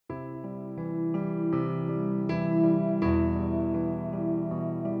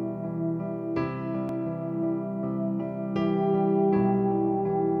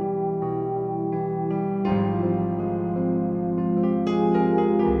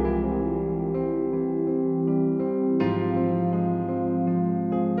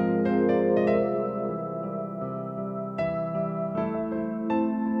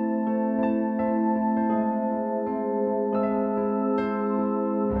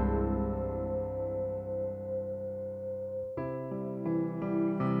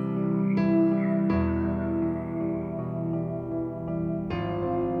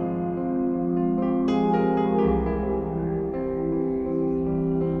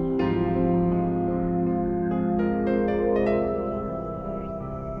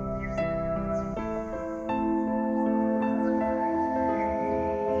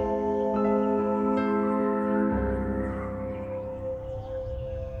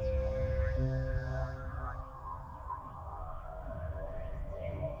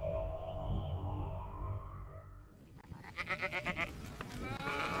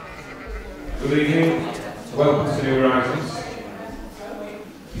Good evening, welcome to New Horizons.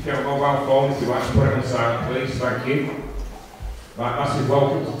 If you have a mobile phone, if you'd like to put it on silent, please, thank you. Right, massive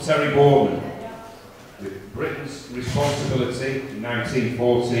welcome to Terry Boardman, with Britain's responsibility in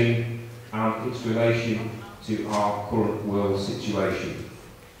 1914 and its relation to our current world situation.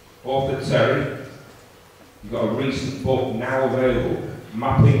 Author Terry, you've got a recent book now available,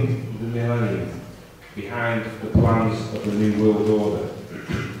 Mapping the Millennium, Behind the Plans of the New World Order.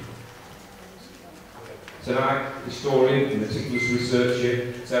 Tonight, historian and meticulous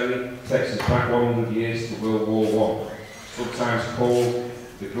researcher Terry takes us back 100 years to World War I, sometimes called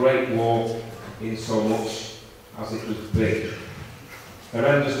the Great War in so much as it was big.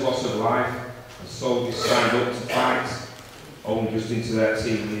 Horrendous loss of life as soldiers signed up to fight, only just into their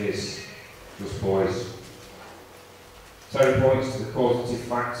teen years, just boys. Terry points to the causative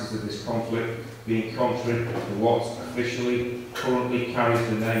factors of this conflict being contrary to what officially currently carries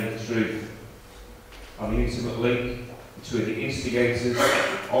the name of truth, and the intimate link between the instigators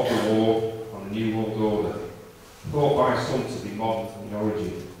of the war and the New World Order, thought by some to be modern in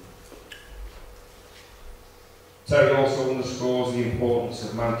origin. Terry also underscores the importance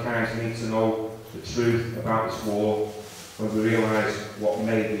of mankind's need to know the truth about this war when we realise what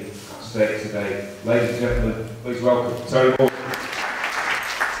may be at stake today. Ladies and gentlemen, please welcome Terry Boardman.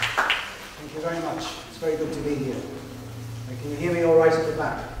 Thank you very much. It's very good to be here. Can you hear me all right at the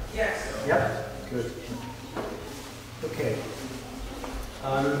back? Yes. Yep. Good. Okay.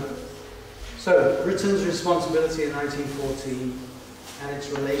 So, Britain's responsibility in 1914 and its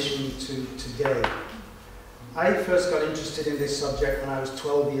relation to today. I first got interested in this subject when I was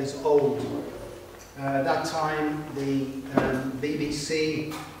 12 years old. At that time, the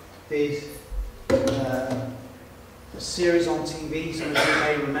BBC did a series on TV, some of you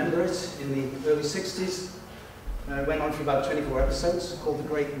may remember it, in the early 60s. It went on for about 24 episodes, called The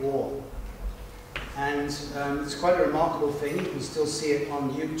Great War. And it's quite a remarkable thing. You can still see it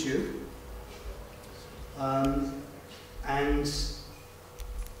on YouTube. And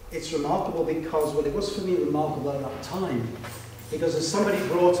it's remarkable because, well, it was for me remarkable at that time, because as somebody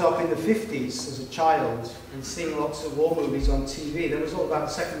brought up in the 50s as a child and seeing lots of war movies on TV, there was all about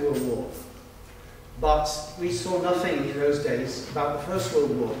the Second World War. But we saw nothing in those days about the First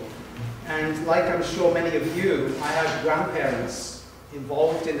World War. And like I'm sure many of you, I had grandparents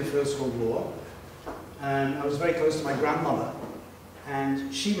involved in the First World War. And I was very close to my grandmother.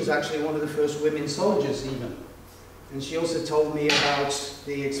 And she was actually one of the first women soldiers even. And she also told me about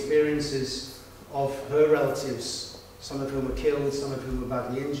the experiences of her relatives, some of whom were killed, some of whom were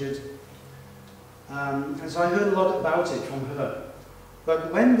badly injured. And so I heard a lot about it from her.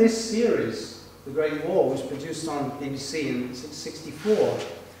 But when this series, The Great War, was produced on BBC in 1964,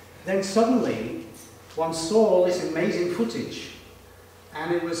 then suddenly one saw all this amazing footage.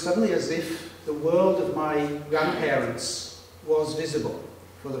 And it was suddenly as if the world of my grandparents was visible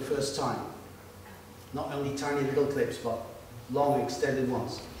for the first time. Not only tiny little clips, but long extended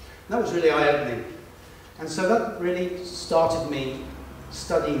ones. And that was really eye-opening. And so that really started me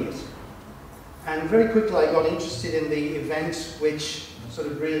studying it. And very quickly I got interested in the event which sort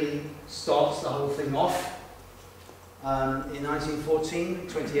of really starts the whole thing off. In 1914,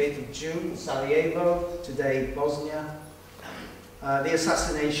 28th of June, Sarajevo, today Bosnia. The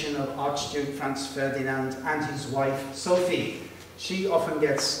assassination of Archduke Franz Ferdinand and his wife Sophie. She often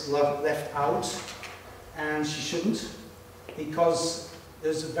gets left out, and she shouldn't, because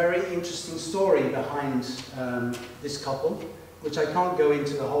there's a very interesting story behind this couple, which I can't go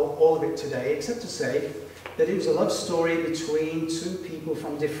into all of it today, except to say that it was a love story between two people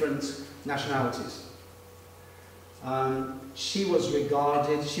from different nationalities. She was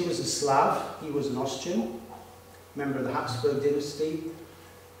a Slav, he was an Austrian, member of the Habsburg dynasty,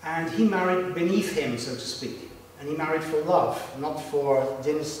 and he married beneath him, so to speak. And he married for love, not for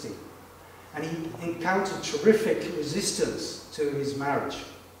dynasty. And he encountered terrific resistance to his marriage.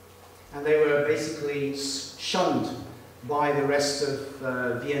 And they were basically shunned by the rest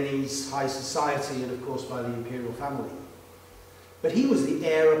of Viennese high society and, of course, by the imperial family. But he was the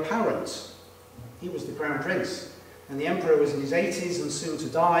heir apparent. He was the crown prince. And the emperor was in his 80s and soon to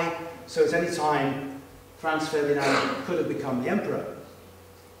die, so at any time, Franz Ferdinand could have become the emperor.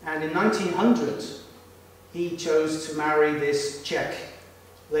 And in 1900, he chose to marry this Czech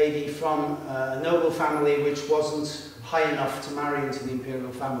lady from a noble family which wasn't high enough to marry into the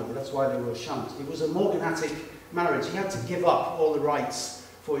imperial family. That's why they were shunned. It was a morganatic marriage. He had to give up all the rights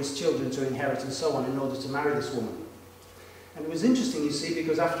for his children to inherit and so on in order to marry this woman. And it was interesting, you see,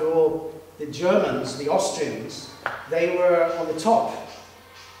 because after all, the Germans, the Austrians, they were on the top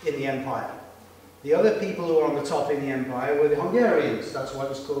in the empire. The other people who were on the top in the empire were the Hungarians. That's why it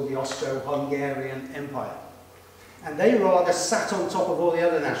was called the Austro-Hungarian Empire. And they rather sat on top of all the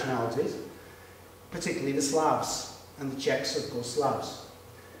other nationalities, particularly the Slavs, and the Czechs, of course, Slavs.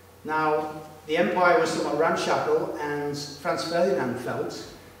 Now, the empire was somewhat ramshackle, and Franz Ferdinand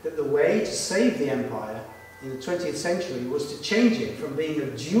felt that the way to save the empire in the 20th century was to change it from being a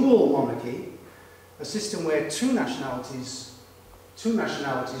dual monarchy, a system where two nationalities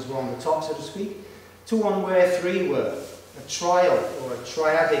were on the top, so to speak, to one where three were, a trial or a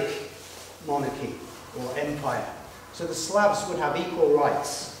triadic monarchy or empire. So the Slavs would have equal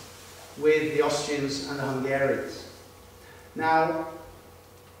rights with the Austrians and the Hungarians. Now,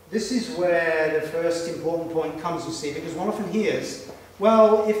 this is where the first important point comes, you see, because one often hears,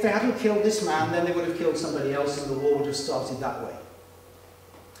 well, if they hadn't killed this man, then they would have killed somebody else and the war would have started that way.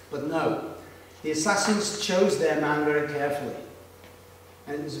 But no, the assassins chose their man very carefully.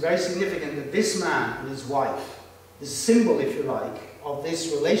 And it was very significant that this man and his wife, the symbol, if you like, of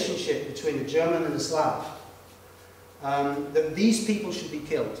this relationship between the German and the Slav, that these people should be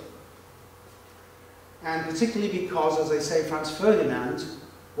killed. And particularly because, as I say, Franz Ferdinand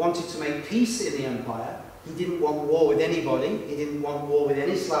wanted to make peace in the empire. He didn't want war with anybody. He didn't want war with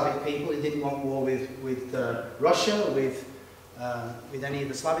any Slavic people. He didn't want war with Russia, with any of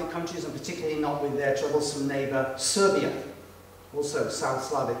the Slavic countries, and particularly not with their troublesome neighbour Serbia, also a South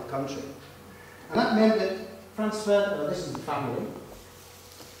Slavic country. And that meant that Franz Ferdinand, this is the family,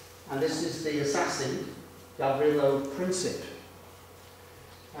 and this is the assassin, Gavrilo Princip.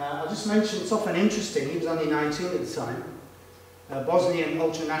 I'll just mention, it's often interesting, he was only 19 at the time, a Bosnian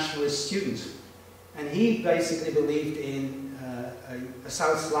ultranationalist student, and he basically believed in a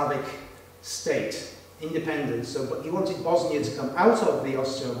South Slavic state, independence, but he wanted Bosnia to come out of the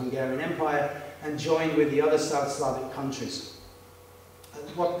Austro-Hungarian Empire and join with the other South Slavic countries,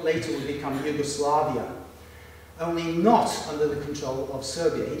 what later would become Yugoslavia, only not under the control of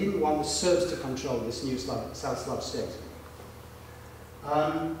Serbia. He didn't want the Serbs to control this new South Slav state.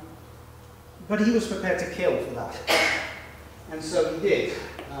 But he was prepared to kill for that. And so he did.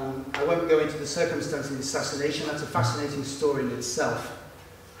 I won't go into the circumstances of the assassination. That's a fascinating story in itself,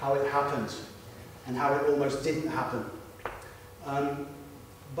 how it happened and how it almost didn't happen.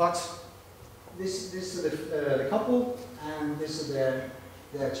 But this is the couple, and this is their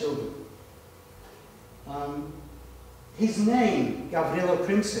children. His name, Gavrilo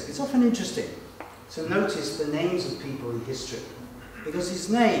Princip, it's often interesting to notice the names of people in history, because his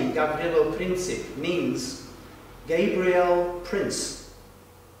name, Gavrilo Princip, means Gabriel Prince,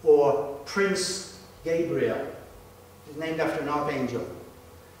 or Prince Gabriel. He's named after an archangel,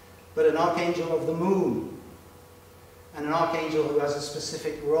 but an archangel of the moon, and an archangel who has a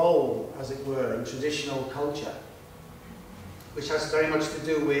specific role, as it were, in traditional culture, which has very much to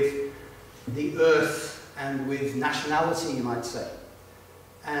do with the earth and with nationality, you might say.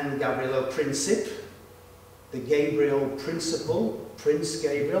 And Gavrilo Princip, the Gabriel principle, Prince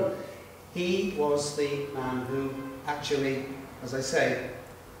Gabriel, he was the man who actually, as I say,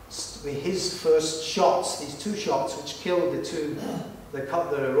 with his first shots, these two shots which killed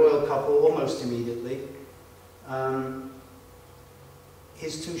the royal couple almost immediately,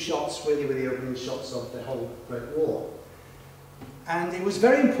 his two shots really were the opening shots of the whole Great War. And it was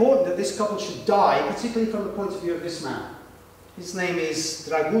very important that this couple should die, particularly from the point of view of this man. His name is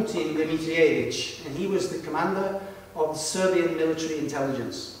Dragutin Dmitrievich, and he was the commander of the Serbian military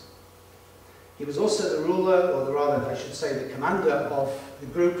intelligence. He was also the ruler, or rather I should say the commander of the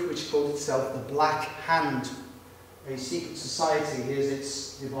group which called itself the Black Hand, a secret society. Here's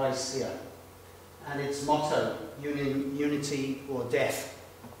its device here. And its motto, unity or death.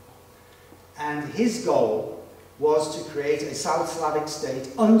 And his goal was to create a South Slavic state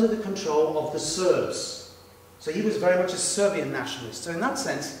under the control of the Serbs. So he was very much a Serbian nationalist. So in that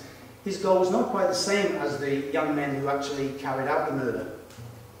sense, his goal was not quite the same as the young men who actually carried out the murder.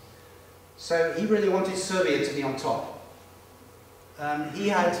 So he really wanted Serbia to be on top. He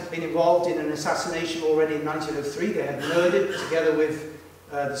had been involved in an assassination already in 1903. They had murdered, together with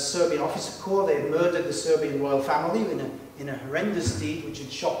the Serbian officer corps, they had murdered the Serbian royal family in a horrendous deed which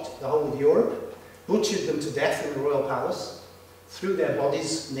had shocked the whole of Europe. Butchered them to death in the royal palace, threw their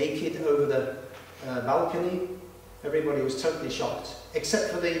bodies naked over the balcony. Everybody was totally shocked,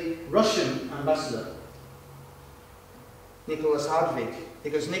 except for the Russian ambassador, Nicholas Hardwig,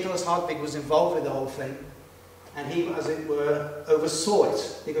 because Nicholas Hardwig was involved with the whole thing, and he, as it were, oversaw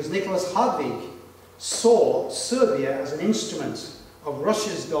it, because Nicholas Hardwig saw Serbia as an instrument of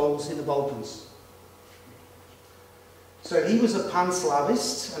Russia's goals in the Balkans. So he was a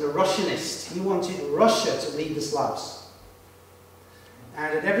pan-Slavist and a Russianist. He wanted Russia to lead the Slavs.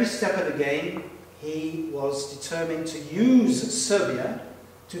 And at every step of the game, he was determined to use Serbia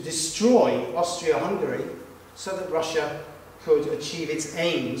to destroy Austria-Hungary so that Russia could achieve its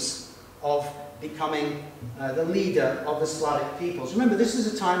aims of becoming the leader of the Slavic peoples. Remember, this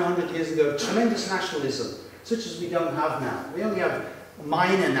is a time 100 years ago of tremendous nationalism, such as we don't have now. We only have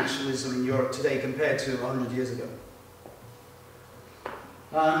minor nationalism in Europe today compared to 100 years ago.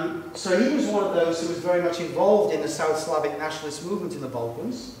 So he was one of those who was very much involved in the South Slavic nationalist movement in the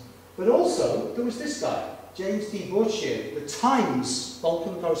Balkans. But also, there was this guy, James D. Bourchier, the Times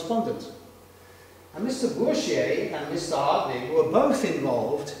Balkan correspondent. And Mr. Bourchier and Mr. Hartwig were both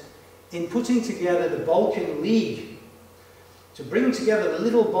involved in putting together the Balkan League to bring together the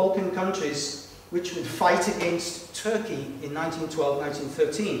little Balkan countries which would fight against Turkey in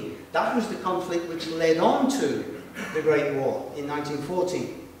 1912-1913. That was the conflict which led on to the Great War in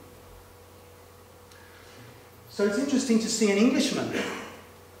 1914. So it's interesting to see an Englishman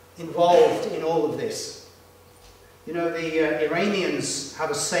involved in all of this. You know, the Iranians have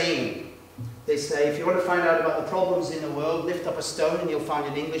a saying. They say, if you want to find out about the problems in the world, lift up a stone and you'll find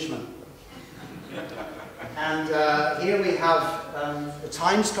an Englishman. And here we have a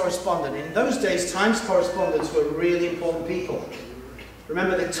Times correspondent. In those days, Times correspondents were really important people.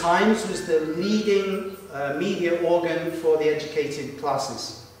 Remember, the Times was the leading media organ for the educated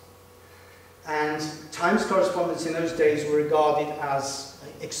classes. And Times correspondents in those days were regarded as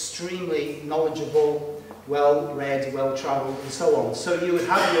extremely knowledgeable, well-read, well-travelled, and so on. So you would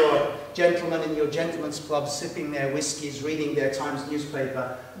have your gentlemen in your gentlemen's club sipping their whiskies, reading their Times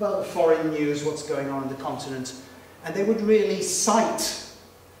newspaper about the foreign news, what's going on in the continent, and they would really cite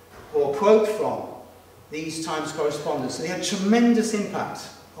or quote from these Times correspondents. So they had tremendous impact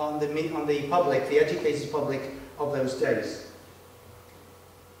on the public, the educated public of those days.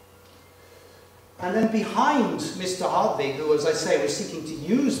 And then behind Mr. Hartwig, who, as I say, was seeking to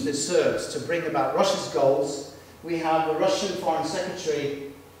use the Serbs to bring about Russia's goals, we have the Russian Foreign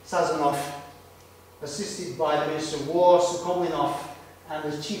Secretary, Sazonov, assisted by the Minister of War, Sokolnikov,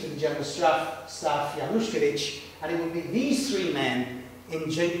 and the Chief of the General Staff, Yanushkevich. And it would be these three men in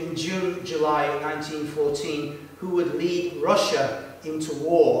June, July 1914 who would lead Russia into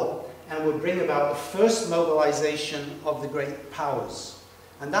war and would bring about the first mobilization of the great powers.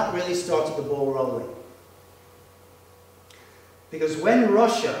 And that really started the ball rolling. Because when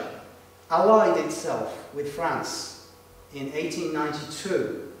Russia allied itself with France in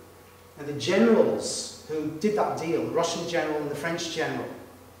 1892, and the generals who did that deal, the Russian general and the French general,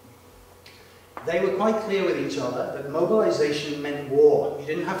 they were quite clear with each other that mobilization meant war. You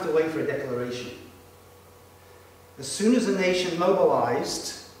didn't have to wait for a declaration. As soon as a nation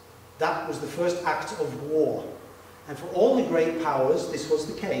mobilized, that was the first act of war. And for all the great powers, this was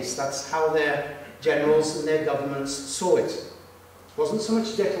the case. That's how their generals and their governments saw it. It wasn't so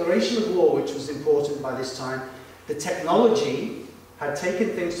much declaration of war which was important by this time. The technology had taken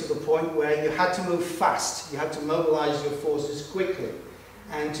things to the point where you had to move fast. You had to mobilize your forces quickly.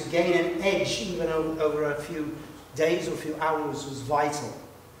 And to gain an edge, even over a few days or a few hours, was vital.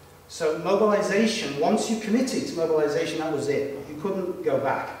 So mobilization, once you committed to mobilization, that was it. You couldn't go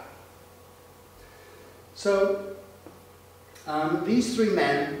back. So these three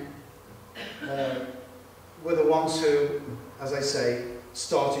men were the ones who, as I say,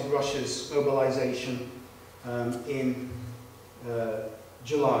 started Russia's mobilization in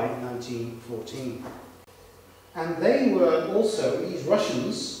July 1914. And they were also, these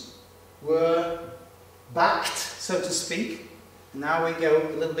Russians were backed, so to speak. Now we go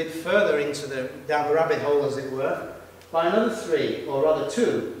a little bit further down the rabbit hole, as it were, by another three, or rather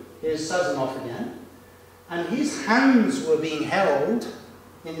two. Here's Sazonov again. And his hands were being held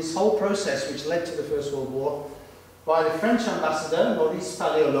in this whole process which led to the First World War by the French ambassador, Maurice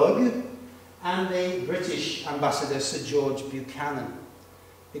Paléologue, and the British ambassador, Sir George Buchanan.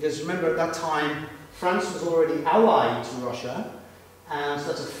 Because remember, at that time, France was already allied to Russia, and so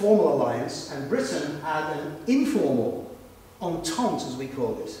that's a formal alliance, and Britain had an informal entente, as we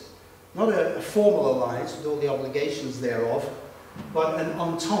call it. Not a formal alliance with all the obligations thereof, but an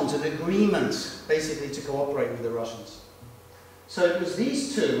entente, an agreement, basically to cooperate with the Russians. So it was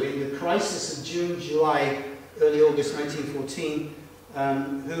these two, in the crisis of June, July, early August 1914,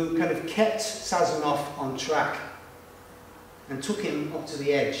 who kind of kept Sazonov on track and took him up to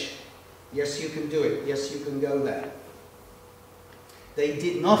the edge. Yes, you can do it. Yes, you can go there. They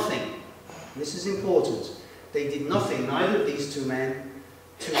did nothing. This is important. They did nothing, neither of these two men,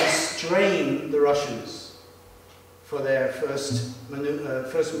 to restrain the Russians for their first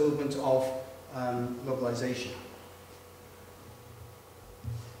movement of mobilization.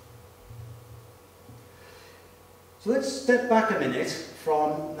 So let's step back a minute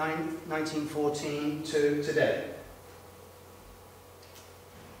from 1914 to today.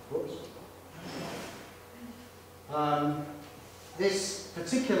 Whoops. This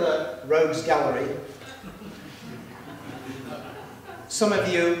particular rogues gallery, some of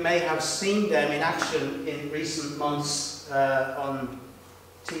you may have seen them in action in recent months on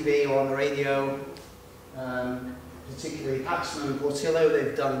TV or on the radio, particularly Paxman and Portillo.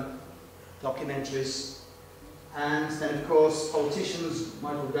 They've done documentaries. And then, of course, politicians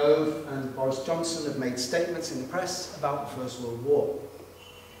Michael Gove and Boris Johnson have made statements in the press about the First World War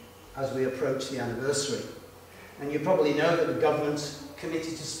as we approach the anniversary. And you probably know that the government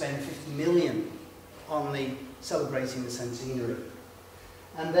committed to spend $50 million on celebrating the centenary.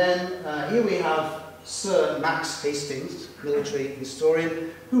 And then here we have Sir Max Hastings, military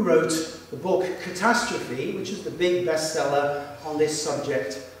historian, who wrote the book Catastrophe, which is the big bestseller on this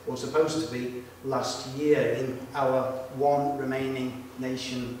subject, or supposed to be, last year in our one remaining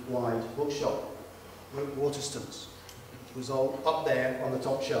nationwide bookshop, Waterstones. It was all up there on the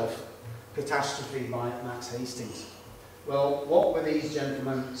top shelf, Catastrophe by Max Hastings. Well, what were these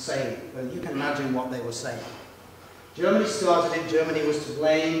gentlemen saying? Well, you can imagine what they were saying. Germany started it, Germany was to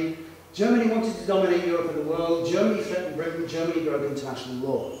blame, Germany wanted to dominate Europe and the world, Germany threatened Britain, Germany broke international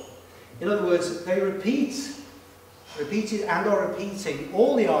law. In other words, they repeated and are repeating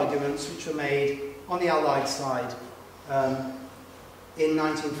all the arguments which were made on the Allied side in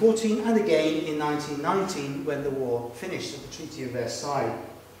 1914 and again in 1919 when the war finished at the Treaty of Versailles.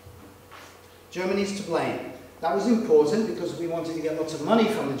 Germany's to blame. That was important because we wanted to get lots of money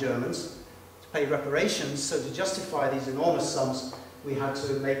from the Germans to pay reparations, so to justify these enormous sums we had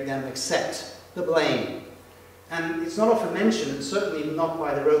to make them accept the blame. And it's not often mentioned, and certainly not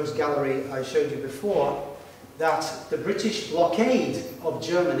by the Rogues Gallery I showed you before, that the British blockade of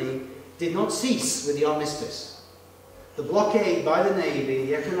Germany did not cease with the armistice. The blockade by the Navy,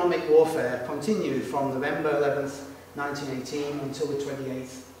 the economic warfare, continued from November 11th, 1918 until the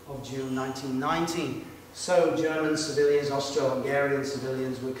 28th of June 1919. So German civilians, Austro-Hungarian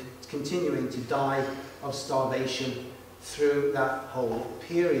civilians were continuing to die of starvation through that whole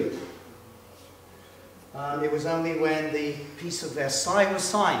period. It was only when the Peace of Versailles was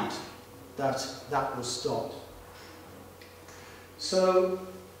signed that that was stopped. So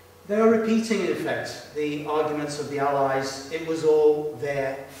they are repeating, in effect, the arguments of the Allies. It was all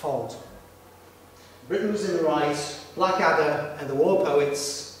their fault. Britain was in the right, Blackadder and the war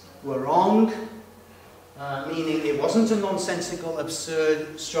poets were wrong, meaning it wasn't a nonsensical,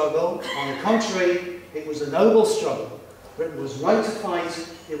 absurd struggle. On the contrary, it was a noble struggle. Britain was right to fight,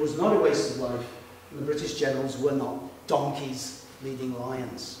 it was not a waste of life, and the British generals were not donkeys leading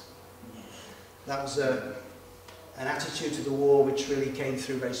lions. That was an attitude to the war which really came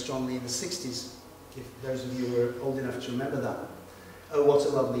through very strongly in the 60s, if those of you were old enough to remember that. Oh, What a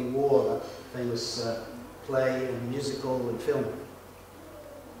Lovely War, that famous play and musical and film.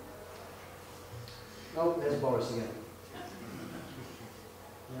 Oh, there's Boris again.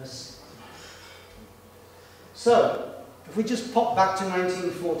 Yes. So, if we just pop back to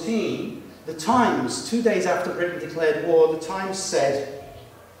 1914, the Times, 2 days after Britain declared war, the Times said,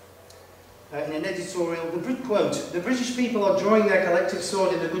 in an editorial, quote, "The British people are drawing their collective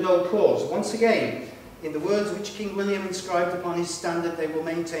sword in the good old cause. Once again, in the words which King William inscribed upon his standard, they will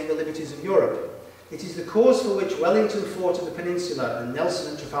maintain the liberties of Europe. It is the cause for which Wellington fought at the Peninsula and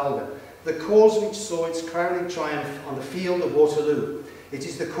Nelson at Trafalgar, the cause which saw its crowning triumph on the field of Waterloo. It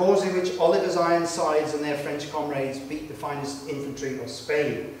is the cause in which Oliver's Ironsides and their French comrades beat the finest infantry of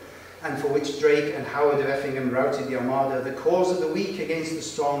Spain, and for which Drake and Howard of Effingham routed the Armada, the cause of the weak against the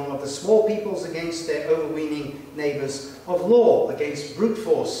strong, of the small peoples against their overweening neighbours, of law against brute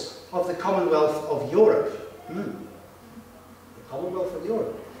force, of the Commonwealth of Europe." The Commonwealth of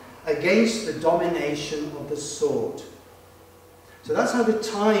Europe. "Against the domination of the sword." So that's how the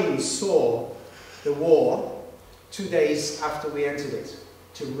Times saw the war 2 days after we entered it,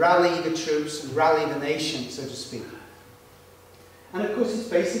 to rally the troops and rally the nation, so to speak. And of course it's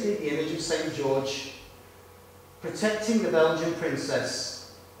basically the image of St. George protecting the Belgian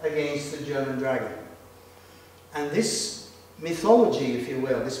princess against the German dragon. And this mythology, if you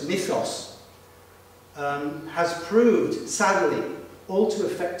will, this mythos, has proved, sadly, all too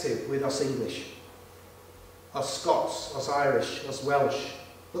effective with us English, us Scots, us Irish, us Welsh,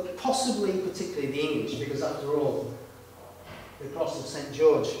 but possibly particularly the English, because after all, the cross of St.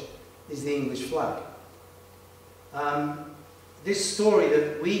 George is the English flag. This story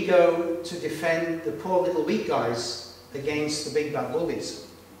that we go to defend the poor little weak guys against the big bad bullies,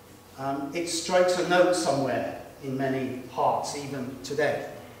 it strikes a note somewhere in many hearts, even today.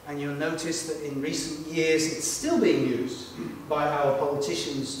 And you'll notice that in recent years it's still being used by our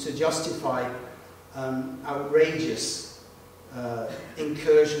politicians to justify outrageous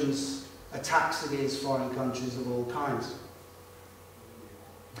incursions, attacks against foreign countries of all kinds.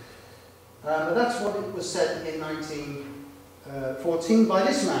 But that's what it was said in 1914 by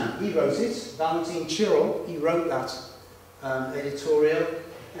this man. He wrote it, Valentine Chirol. He wrote that editorial,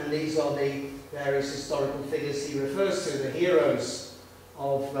 and these are the various historical figures he refers to, the heroes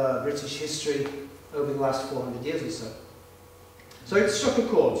of British history over the last 400 years or so. So it struck a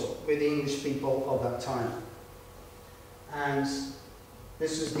chord with the English people of that time. And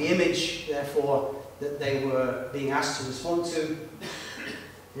this was the image, therefore, that they were being asked to respond to.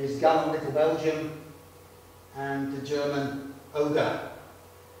 There's gallant little Belgium and the German ogre.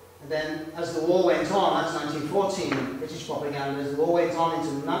 And then, as the war went on, that's 1914, British propaganda, as the war went on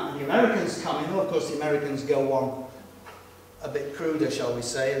into the Americans come in. Well, of course, the Americans go on a bit cruder, shall we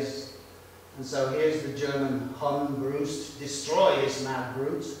say. And so here's the German Hun, Brust, destroy this mad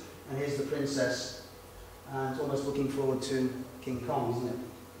brute. And here's the princess. And it's almost looking forward to King Kong, isn't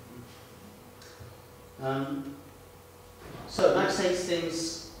it? So Max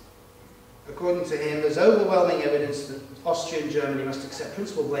Hastings, according to him, there's overwhelming evidence that Austria and Germany must accept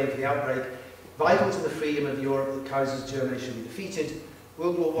principal blame for the outbreak. Vital to the freedom of Europe that Kaiser's Germany should be defeated.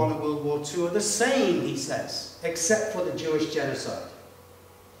 World War I and World War II are the same, he says, except for the Jewish genocide.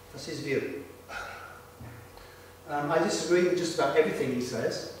 That's his view. I disagree with just about everything he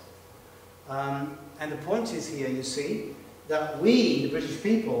says. And the point is here, you see, that we, the British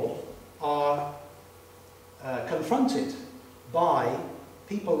people, are confronted by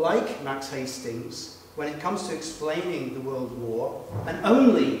people like Max Hastings when it comes to explaining the World War, and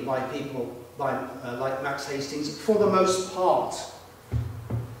only by people like Max Hastings for the most part.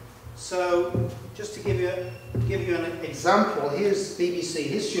 So, just to give you an example, here's BBC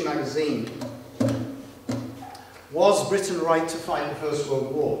History magazine. Was Britain right to fight the First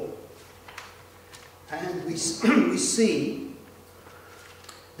World War? And we see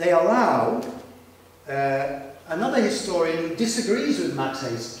they allow another historian who disagrees with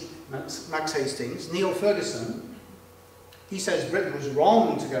Max Hastings, Neil Ferguson. He says Britain was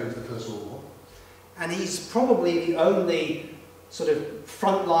wrong to go into the First World War, and he's probably the only sort of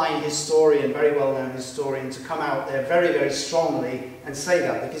frontline historian, very well-known historian, to come out there very, very strongly and say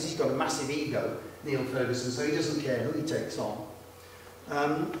that, because he's got a massive ego, Neil Ferguson, so he doesn't care who he takes on.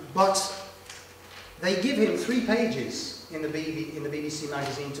 But they give him 3 pages in the BBC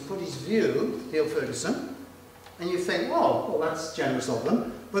magazine to put his view, Neil Ferguson, and you think, well, that's generous of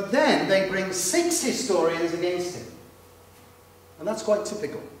them. But then they bring 6 historians against him. And that's quite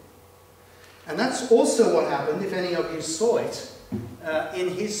typical. And that's also what happened, if any of you saw it, in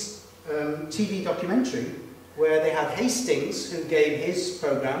his TV documentary, where they had Hastings, who gave his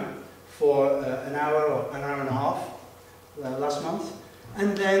program for an hour or an hour and a half last month,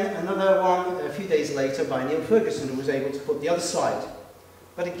 and then another one a few days later by Neil Ferguson, who was able to put the other side.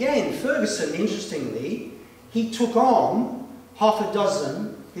 But again, Ferguson, interestingly, he took on half a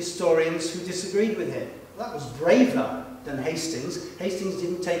dozen historians who disagreed with him. That was braver than Hastings. Hastings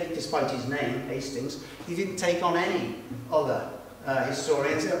didn't take, despite his name, Hastings, he didn't take on any other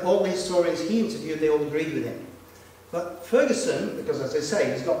historians. All the historians he interviewed, they all agreed with him. But Ferguson, because as I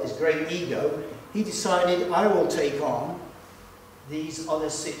say, he's got this great ego, he decided, I will take on these other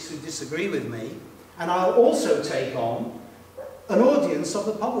 6 who disagree with me, and I'll also take on an audience of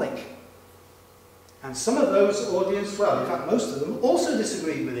the public. And some of those audience, well, in fact most of them, also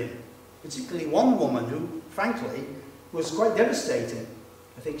disagreed with him. Particularly one woman who, frankly, was quite devastating.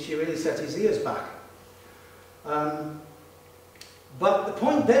 I think she really set his ears back. But the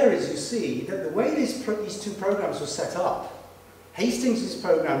point there is, you see, that the way these 2 programs were set up, Hastings'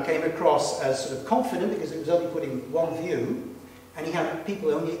 program came across as sort of confident because it was only putting one view, and he had people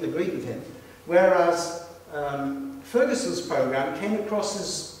who only agreed with him. Whereas Ferguson's program came across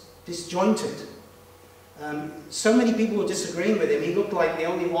as disjointed. So many people were disagreeing with him, he looked like the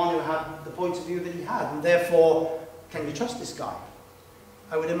only one who had the point of view that he had, and therefore, can you trust this guy?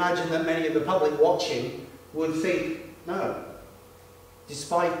 I would imagine that many of the public watching would think, no,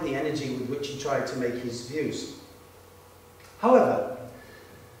 despite the energy with which he tried to make his views. However,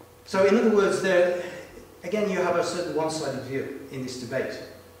 so in other words, there, again, you have a certain one-sided view in this debate.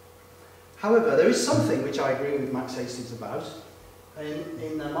 However, there is something which I agree with Max Hastings about.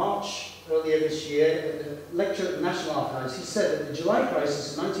 In March earlier this year, at a lecture at the National Archives, he said that the July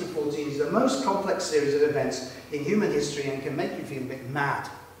crisis in 1914 is the most complex series of events in human history and can make you feel a bit mad.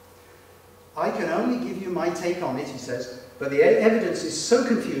 I can only give you my take on it, he says, But the evidence is so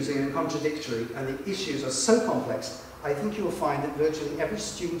confusing and contradictory, and the issues are so complex, I think you will find that virtually every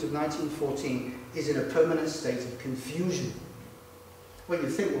student of 1914 is in a permanent state of confusion. Well, you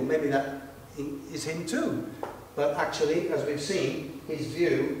think, well, maybe that is him too. But actually, as we've seen, his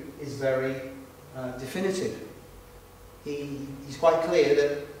view is very definitive. He's quite clear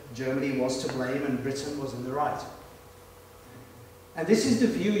that Germany was to blame and Britain was in the right. And this is the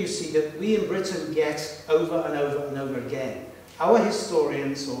view, you see, that we in Britain get over and over and over again. Our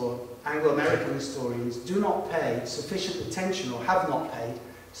historians, or Anglo-American historians, do not pay sufficient attention, or have not paid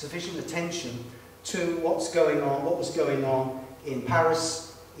sufficient attention to what was going on in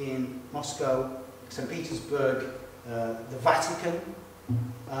Paris, in Moscow, St. Petersburg, the Vatican,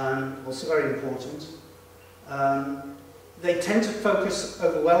 also very important. They tend to focus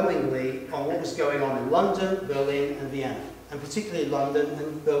overwhelmingly on what was going on in London, Berlin and Vienna, and particularly London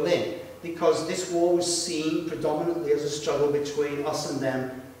and Berlin, because this war was seen predominantly as a struggle between us and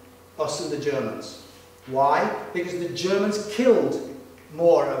them, us and the Germans. Why? Because the Germans killed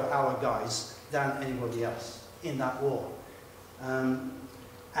more of our guys than anybody else in that war. And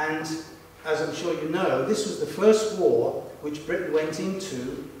as I'm sure you know, this was the first war which Britain went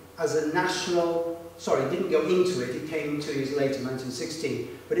into as a national, sorry, it didn't go into it, it came 2 years later, 1916,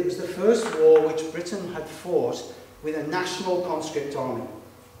 but it was the first war which Britain had fought with a national conscript army.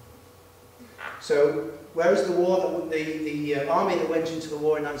 So, whereas the army that went into the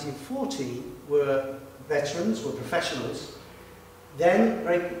war in 1914 were veterans, were professionals, then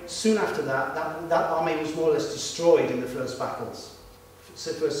very soon after that army was more or less destroyed in the first battles,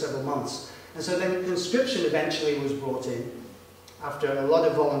 the first several months. And so then conscription eventually was brought in, after a lot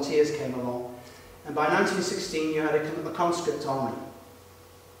of volunteers came along. And by 1916 you had a conscript army.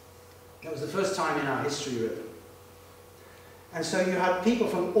 That was the first time in our history, really. And so you had people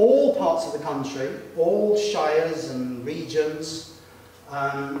from all parts of the country, all shires and regions,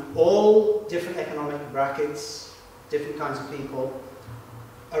 all different economic brackets, different kinds of people,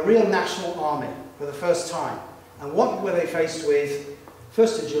 a real national army for the first time. And what were they faced with?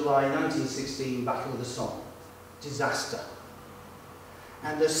 1st of July 1916, Battle of the Somme. Disaster.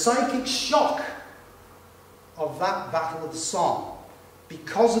 And the psychic shock of that Battle of the Somme,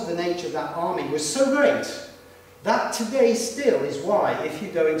 because of the nature of that army, was so great that today still is why, if you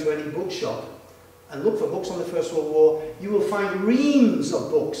go into any bookshop and look for books on the First World War, you will find reams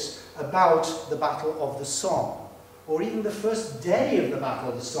of books about the Battle of the Somme, or even the first day of the Battle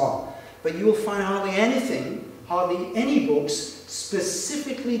of the Somme. But you will find hardly any books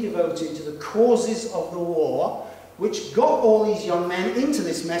specifically devoted to the causes of the war, which got all these young men into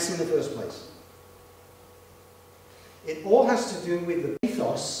this mess in the first place. It all has to do with the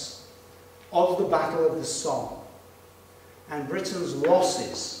ethos of the Battle of the Somme and Britain's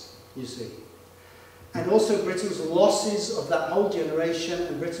losses, you see. And also Britain's losses of that whole generation,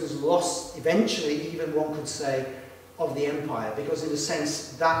 and Britain's loss, eventually, even one could say, of the empire, because in a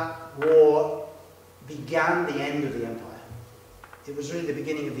sense that war began the end of the empire. It was really the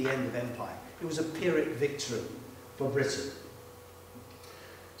beginning of the end of empire. It was a Pyrrhic victory for Britain.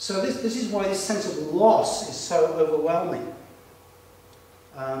 So this is why this sense of loss is so overwhelming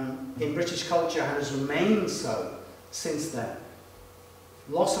in British culture, and has remained so since then.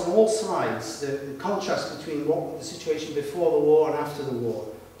 Loss on all sides, the contrast between what the situation before the war and after the war,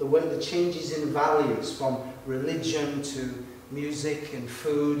 the changes in values from religion to music and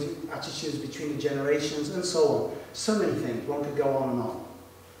food, attitudes between the generations, and so on. So many things, one could go on and on.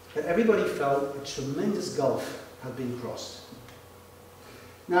 But everybody felt a tremendous gulf had been crossed.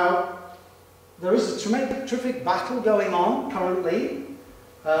 Now, there is a terrific battle going on currently.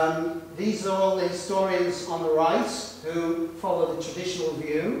 These are all the historians on the right who follow the traditional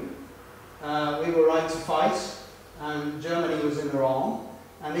view. We were right to fight, and Germany was in the wrong.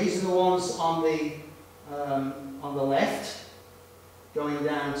 And these are the ones on the left, going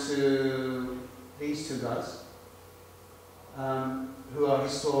down to these two guys, who are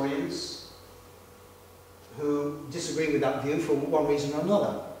historians, who disagree with that view for one reason or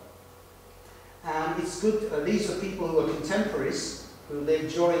another. And it's good, these are people who are contemporaries, who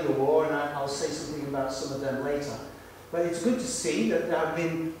lived during the war, and I'll say something about some of them later. But it's good to see that there have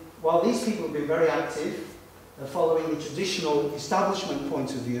been, while these people have been very active, following the traditional establishment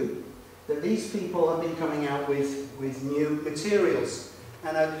point of view, that these people have been coming out with new materials.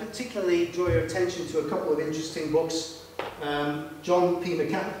 And I particularly draw your attention to a couple of interesting books. John P.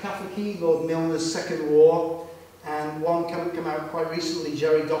 McCafferty, Lord Milner's Second War, and one come out quite recently,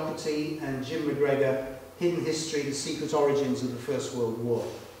 Jerry Doherty and Jim McGregor, Hidden History, The Secret Origins of the First World War.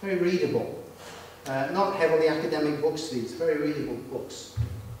 Very readable. Not heavily academic books, these, very readable books.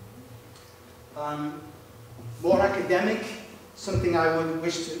 More academic, something I would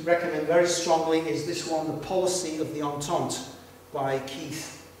wish to recommend very strongly is this one, The Policy of the Entente, by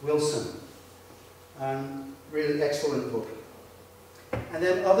Keith Wilson. Really excellent book. And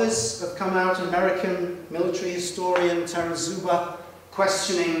then others have come out, American military historian Terence Zuber,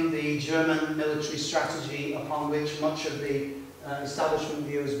 questioning the German military strategy upon which much of the establishment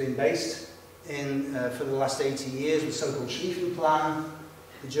view has been based for the last 80 years, the so-called Schlieffen Plan,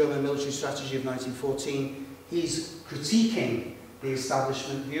 the German military strategy of 1914. He's critiquing the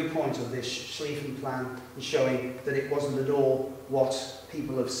establishment viewpoint of this Schlieffen Plan and showing that it wasn't at all what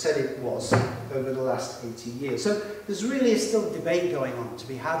people have said it was over the last 80 years. So there's really still a debate going on to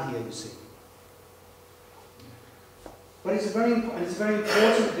be had here, you see. But it's a very important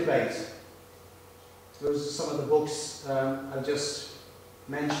debate. Those are some of the books I've just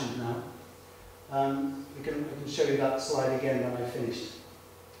mentioned now. I can show you that slide again when I've finished.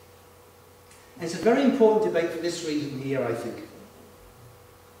 And it's a very important debate for this reason here, I think.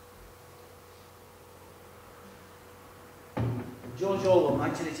 George Orwell,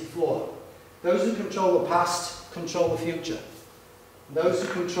 1984. Those who control the past control the future. Those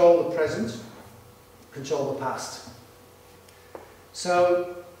who control the present control the past.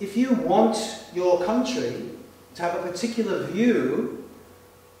 So, if you want your country to have a particular view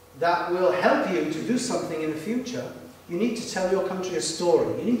that will help you to do something in the future, you need to tell your country a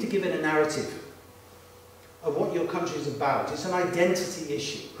story. You need to give it a narrative of what your country is about. It's an identity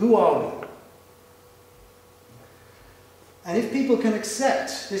issue. Who are we? And if people can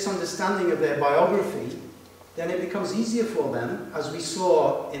accept this understanding of their biography, then it becomes easier for them, as we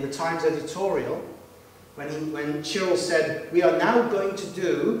saw in the Times editorial, when Chirrell said, we are now going to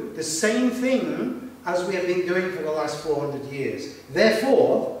do the same thing as we have been doing for the last 400 years.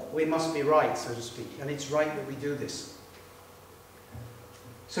 Therefore, we must be right, so to speak, and it's right that we do this.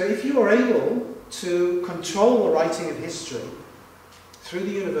 So if you are able to control the writing of history through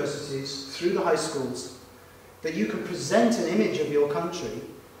the universities, through the high schools, that you can present an image of your country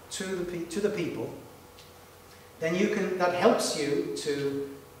to the people, then that helps you to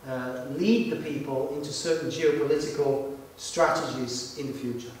lead the people into certain geopolitical strategies in the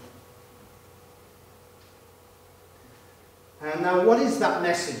future. And now, what is that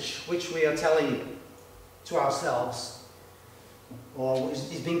message which we are telling to ourselves, or is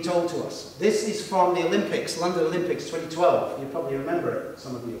being told to us? This is from the Olympics, London Olympics 2012. You probably remember it,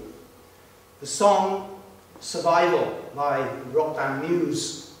 some of you. The song Survival by rock band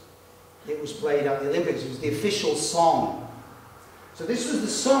Muse. It was played at the Olympics. It was the official song. So this was the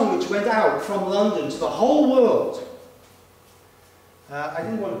song which went out from London to the whole world. I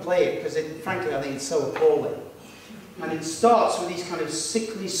didn't want to play it because, frankly, I think it's so appalling. And it starts with these kind of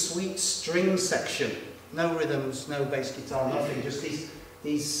sickly sweet string section. No rhythms, no bass guitar, nothing. Just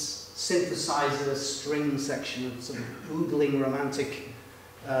these synthesizer string section of some oodling romantic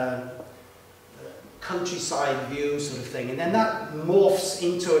countryside view sort of thing, and then that morphs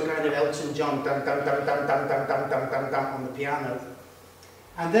into a kind of Elton John dum dum dum dum dum dum dum dum dum dum on the piano,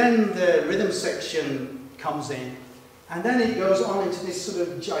 and then the rhythm section comes in, and then it goes on into this sort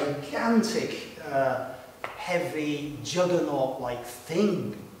of gigantic, heavy juggernaut-like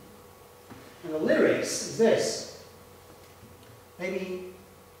thing. And the lyrics is this. Maybe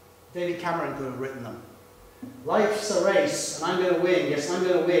David Cameron could have written them. Life's a race, and I'm going to win. Yes, I'm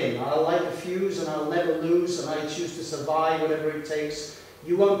going to win. I'll light the fuse, and I'll never lose, and I choose to survive whatever it takes.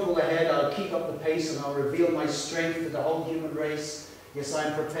 You won't pull ahead. I'll keep up the pace, and I'll reveal my strength to the whole human race. Yes,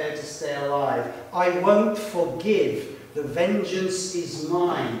 I'm prepared to stay alive. I won't forgive. The vengeance is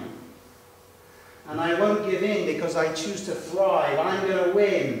mine. And I won't give in because I choose to thrive. I'm going to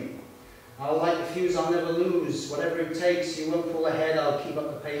win. I'll light the fuse, I'll never lose. Whatever it takes, you won't pull ahead, I'll keep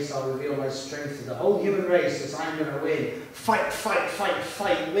up the pace, I'll reveal my strength to the whole human race as I'm going to win. Fight, fight, fight,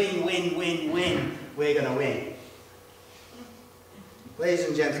 fight, win, win, win, win. We're going to win. Ladies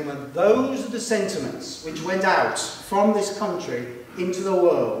and gentlemen, those are the sentiments which went out from this country into the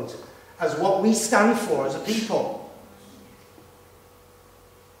world as what we stand for as a people.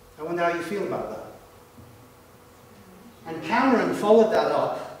 I wonder how you feel about that. And Cameron followed that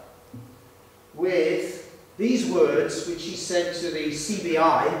up with these words which he said to the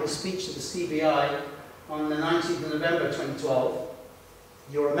CBI, the speech to the CBI on the 19th of November 2012.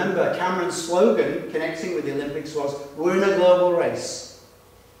 You'll remember Cameron's slogan connecting with the Olympics was, "We're in a global race."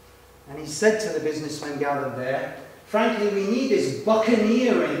 And he said to the businessmen gathered there, frankly, we need this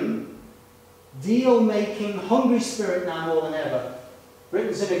buccaneering, deal-making, hungry spirit now more than ever.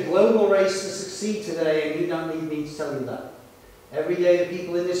 Britain's in a global race to succeed today, and you don't need me to tell you that. Every day the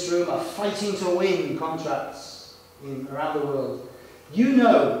people in this room are fighting to win contracts around the world. You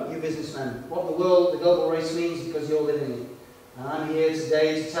know, you businessmen, what the world, the global race means because you're living it. And I'm here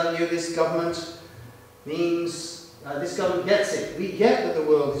today to tell you this government means, this government gets it. We get that the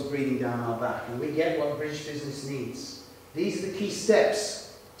world is breathing down our back, and we get what British business needs. These are the key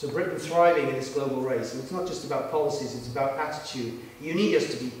steps to Britain thriving in this global race. And it's not just about policies, it's about attitude. You need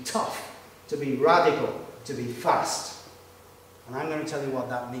us to be tough, to be radical, to be fast. And I'm going to tell you what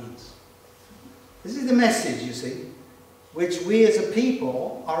that means. This is the message, you see, which we as a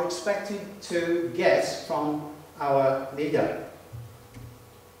people are expected to get from our leader.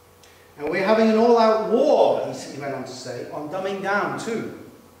 And we're having an all-out war, he went on to say, on dumbing down too.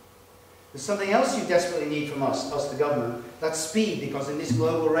 There's something else you desperately need from us the government. That's speed, because in this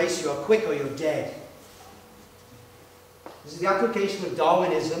global race you are quick or you're dead. This is the application of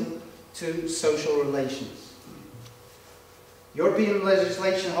Darwinism to social relations. European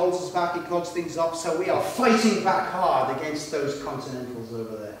legislation holds us back, it clogs things up, so we are fighting back hard against those continentals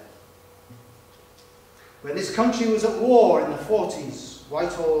over there. When this country was at war in the 40s,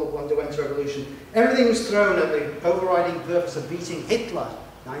 Whitehall underwent a revolution, everything was thrown at the overriding purpose of beating Hitler.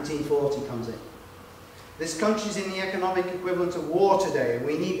 1940 comes in. This country is in the economic equivalent of war today, and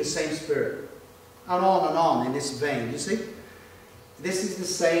we need the same spirit. And on in this vein, you see? This is the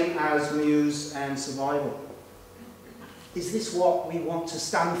same as muse and survival. Is this what we want to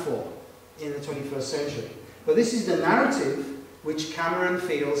stand for in the 21st century? But this is the narrative which Cameron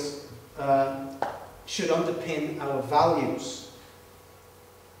feels should underpin our values.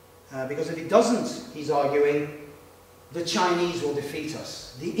 Because if it doesn't, he's arguing, the Chinese will defeat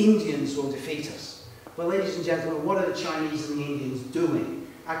us. The Indians will defeat us. But ladies and gentlemen, what are the Chinese and the Indians doing?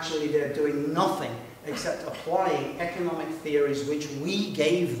 Actually, they're doing nothing except applying economic theories which we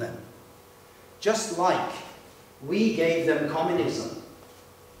gave them. Just like we gave them communism.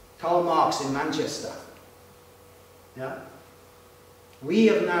 Karl Marx in Manchester. Yeah? We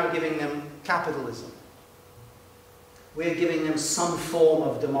are now giving them capitalism. We're giving them some form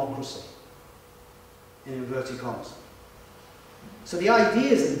of democracy, in inverted commas. So the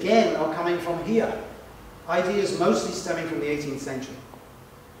ideas, again, are coming from here. Ideas mostly stemming from the 18th century.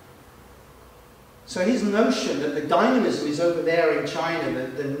 So his notion that the dynamism is over there in China,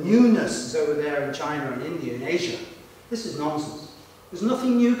 the newness is over there in China and India and Asia, this is nonsense. There's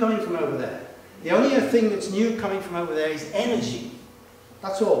nothing new coming from over there. The only thing that's new coming from over there is energy.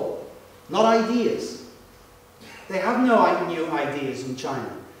 That's all. Not ideas. They have no new ideas in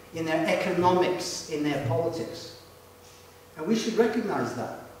China, in their economics, in their politics. And we should recognize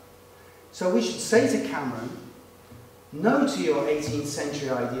that. So we should say to Cameron, no to your 18th century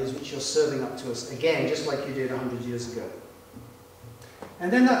ideas which you're serving up to us again, just like you did 100 years ago.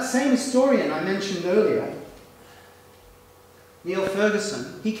 And then that same historian I mentioned earlier, Neil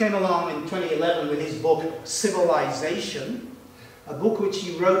Ferguson, he came along in 2011 with his book Civilization, a book which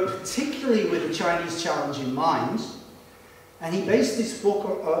he wrote particularly with the Chinese challenge in mind. And he based this book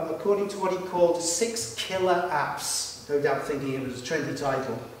according to what he called 6 killer apps. No doubt thinking it was a trendy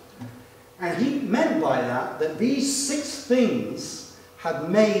title. And he meant by that that these 6 things had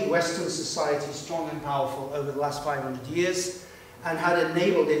made Western society strong and powerful over the last 500 years and had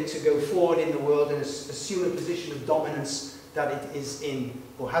enabled it to go forward in the world and assume a position of dominance that it is in,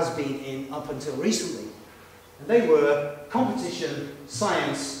 or has been in, up until recently. And they were competition,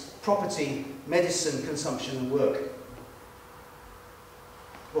 science, property, medicine, consumption, and work.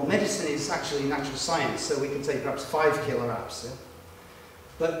 Well, medicine is actually natural science, so we can say perhaps 5 killer apps. Yeah?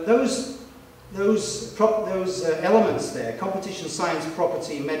 But those elements there, competition, science,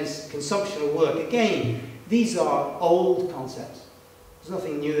 property, medicine, consumption, and work, again, these are old concepts. There's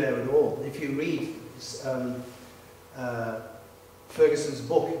nothing new there at all. If you read Ferguson's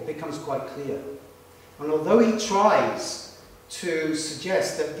book, it becomes quite clear. And although he tries to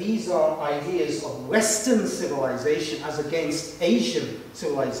suggest that these are ideas of Western civilization as against Asian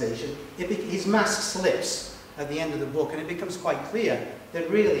civilization, his mask slips at the end of the book, and it becomes quite clear that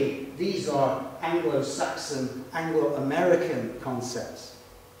really these are Anglo-Saxon, Anglo-American concepts,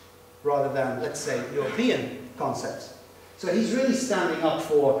 rather than, let's say, European concepts. So he's really standing up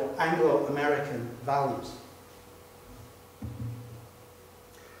for Anglo-American values.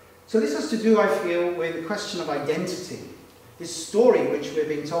 So this has to do, I feel, with the question of identity. This story which we're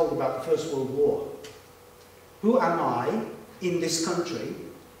being told about the First World War. Who am I in this country?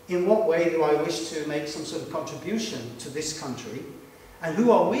 In what way do I wish to make some sort of contribution to this country? And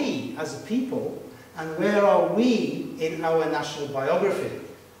who are we as a people? And where are we in our national biography?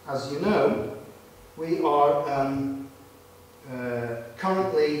 As you know, we are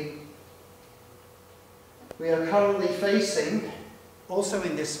currently facing, also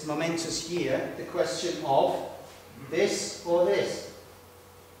in this momentous year, the question of this or this.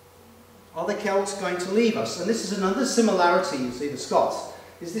 Are the Celts going to leave us? And this is another similarity, you see, the Scots.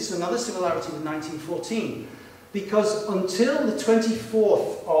 Is this another similarity with 1914? Because until the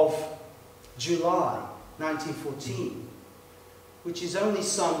 24th of July 1914, which is only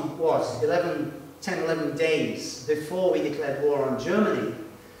some, 10, 11 days before we declared war on Germany,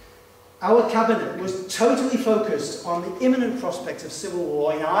 our cabinet was totally focused on the imminent prospect of civil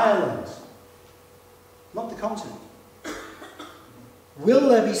war in Ireland, not the continent. Will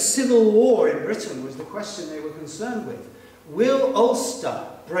there be civil war in Britain was the question they were concerned with. Will Ulster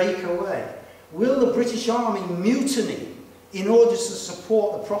break away? Will the British Army mutiny in order to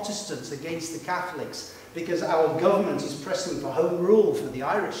support the Protestants against the Catholics because our government is pressing for home rule for the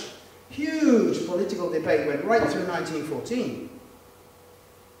Irish? Huge political debate went right through 1914.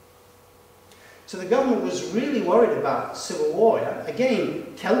 So the government was really worried about civil war. Yeah?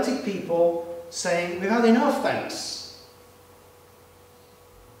 Again, Celtic people saying, we've had enough, thanks,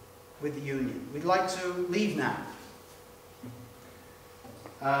 with the Union. We'd like to leave now.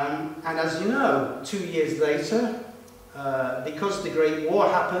 And as you know, 2 years later, because the Great War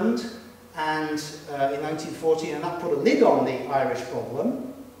happened, and in 1914, and that put a lid on the Irish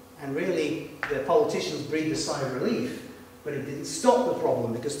problem, and really the politicians breathed a sigh of relief, but it didn't stop the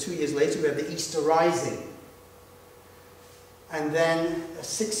problem, because 2 years later we had the Easter Rising. And then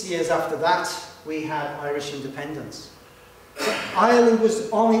 6 years after that, we had Irish independence. So Ireland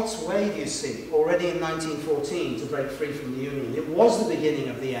was on its way, do you see, already in 1914 to break free from the Union. It was the beginning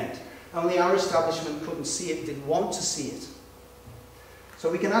of the end. Only our establishment couldn't see it, didn't want to see it.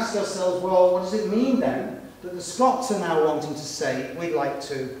 So we can ask ourselves, well, what does it mean then that the Scots are now wanting to say, we'd like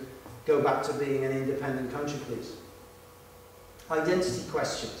to go back to being an independent country, please? Identity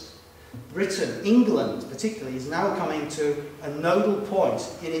questions. Britain, England particularly, is now coming to a nodal point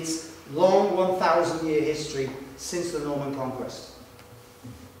in its long 1,000-year history since the Norman Conquest.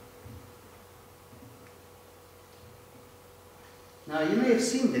 Now, you may have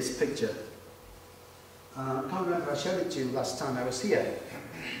seen this picture. I can't remember if I showed it to you last time I was here.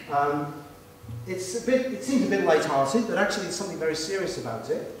 It seems a bit light-hearted, but actually there's something very serious about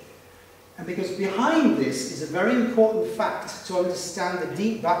it. And because behind this is a very important fact to understand the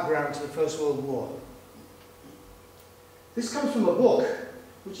deep background to the First World War. This comes from a book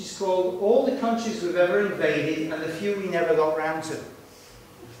which is called All the Countries We've Ever Invaded and the Few We Never Got Round to,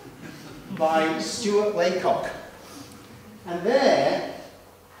 by Stuart Laycock. And there,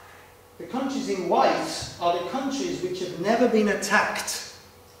 the countries in white are the countries which have never been attacked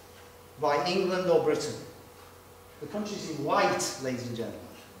by England or Britain. The countries in white, ladies and gentlemen.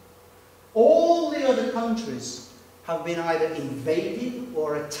 All the other countries have been either invaded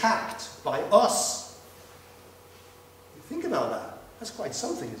or attacked by us. Think about that. That's quite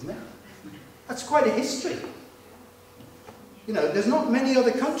something, isn't it? That's quite a history. You know, there's not many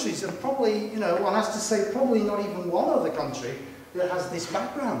other countries, and probably, you know, one has to say probably not even one other country that has this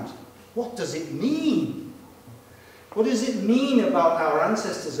background. What does it mean? What does it mean about our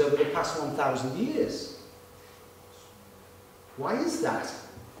ancestors over the past 1,000 years? Why is that?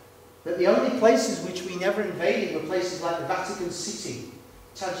 That the only places which we never invaded were places like the Vatican City,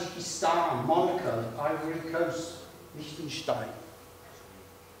 Tajikistan, Monaco, Ivory Coast, Liechtenstein.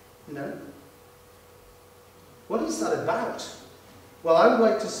 You know? What is that about? Well, I would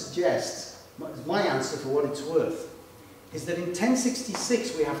like to suggest, my answer for what it's worth, is that in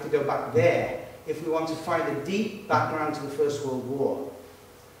 1066 we have to go back there if we want to find a deep background to the First World War.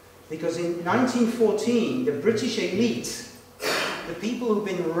 Because in 1914, the British elite, the people who've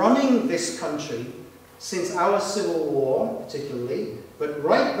been running this country since our Civil War, particularly, but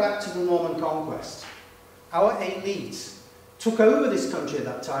right back to the Norman Conquest, our elite took over this country at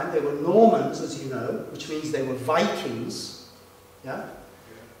that time. They were Normans, as you know, which means they were Vikings. Yeah?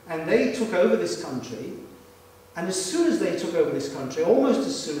 And they took over this country. And as soon as they took over this country, almost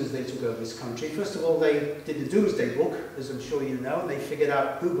as soon as they took over this country, first of all, they did the Doomsday Book, as I'm sure you know, and they figured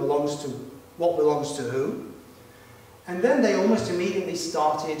out who belongs to, what belongs to who. And then they almost immediately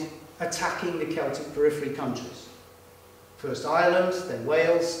started attacking the Celtic periphery countries. First Ireland, then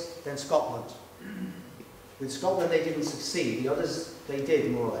Wales, then Scotland. With Scotland they didn't succeed, the others they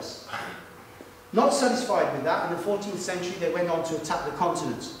did, more or less. Not satisfied with that, in the 14th century they went on to attack the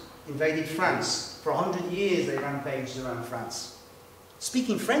continent, invaded France. For 100 years they rampaged around France.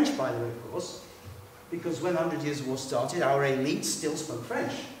 Speaking French, by the way, of course, because when 100 Years' War started, our elite still spoke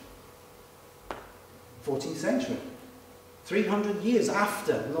French. 14th century. 300 years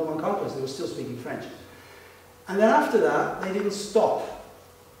after the Norman Conquest, they were still speaking French. And then after that, they didn't stop.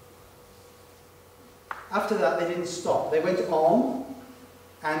 After that, they didn't stop. They went on,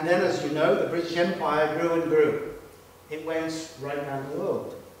 and then, as you know, the British Empire grew and grew. It went right around the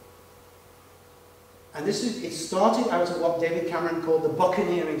world. And it started out of what David Cameron called the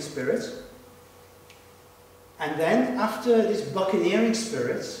buccaneering spirit. And then, after this buccaneering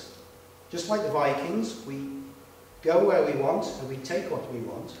spirit, just like the Vikings, we go where we want and we take what we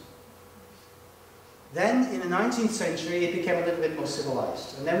want. Then, in the 19th century, it became a little bit more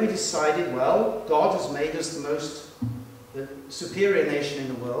civilized. And then we decided, well, God has made us the superior nation in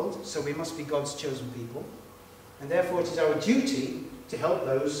the world, so we must be God's chosen people. And therefore, it is our duty to help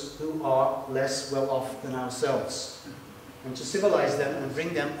those who are less well off than ourselves, and to civilize them and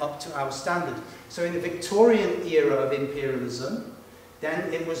bring them up to our standard. So in the Victorian era of imperialism,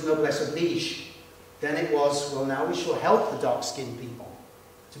 then it was noblesse oblige. Then it was, well, now we shall help the dark-skinned people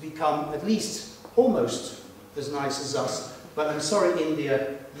to become at least almost as nice as us. But I'm sorry,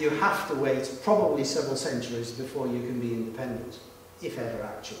 India, you have to wait probably several centuries before you can be independent, if ever,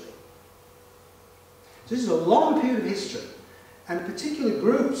 actually. So this is a long period of history, and particular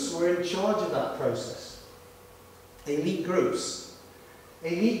groups were in charge of that process. Elite groups.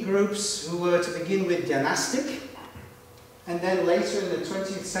 Elite groups who were to begin with dynastic, and then later in the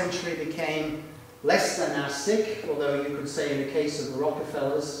 20th century became less dynastic, although you could say in the case of the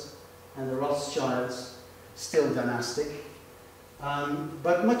Rockefellers and the Rothschilds, still dynastic,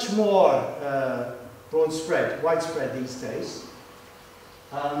 but much more widespread these days.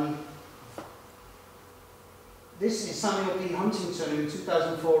 This is Samuel P. Huntington, who in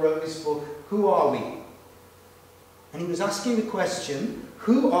 2004 wrote this book, Who Are We? And he was asking the question,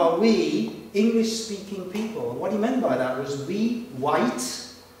 who are we English-speaking people? And what he meant by that was we white,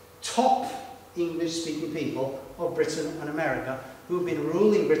 top English-speaking people of Britain and America, who have been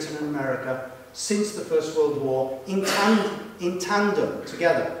ruling Britain and America since the First World War in tandem,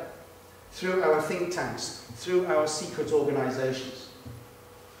 together, through our think tanks, through our secret organizations.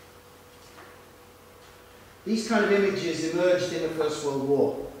 These kind of images emerged in the First World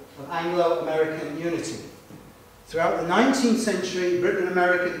War of Anglo-American unity. Throughout the 19th century, Britain and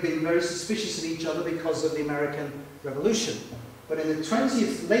America had been very suspicious of each other because of the American Revolution. But in the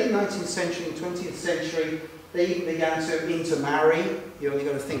late 19th century and 20th century, they even began to intermarry. You only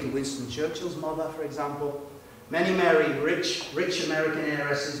got to think of Winston Churchill's mother, for example. Many married rich American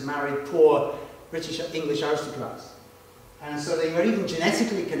heiresses married poor British English aristocrats. And so they were even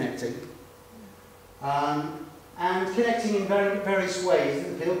genetically connecting. And connecting in various ways.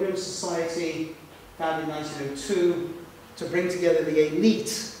 The Pilgrim Society, founded in 1902, to bring together the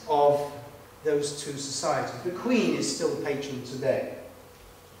elite of those two societies. The Queen is still the patron today.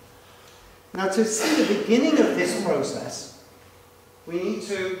 Now, to see the beginning of this process, we need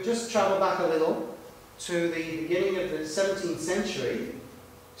to just travel back a little to the beginning of the 17th century,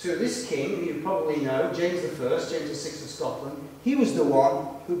 to this king, who you probably know, James I, James VI of Scotland. He was the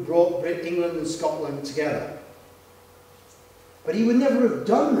one who brought England and Scotland together. But he would never have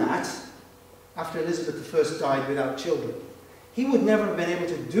done that after Elizabeth I died without children. He would never have been able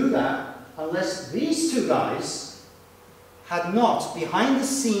to do that unless these two guys had not, behind the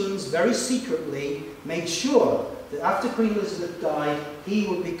scenes, very secretly, made sure that after Queen Elizabeth died, he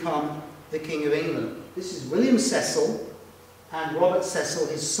would become the King of England. This is William Cecil and Robert Cecil,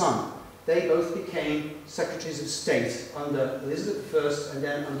 his son. They both became Secretaries of State under Elizabeth I and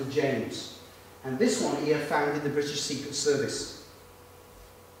then under James. And this one here founded the British Secret Service,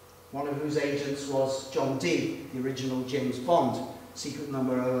 one of whose agents was John Dee, the original James Bond, secret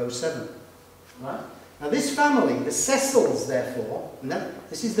number 007. Right? Now this family, the Cecils, therefore, and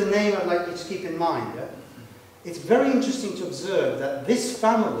this is the name I'd like you to keep in mind. Yeah? It's very interesting to observe that this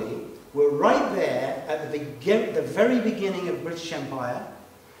family were right there at the very beginning of British Empire,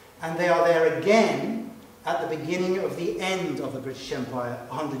 and they are there again at the beginning of the end of the British Empire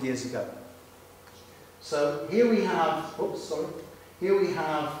 100 years ago. So here we have, here we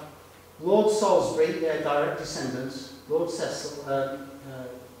have Lord Salisbury, their direct descendants, Lord Cecil,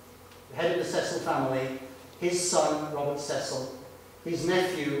 head of the Cecil family, his son, Robert Cecil, his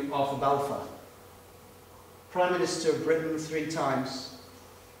nephew, Arthur Balfour. Prime Minister of Britain 3 times,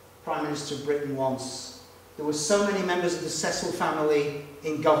 Prime Minister of Britain once. There were so many members of the Cecil family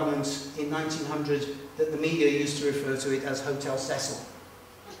in government in 1900 that the media used to refer to it as Hotel Cecil.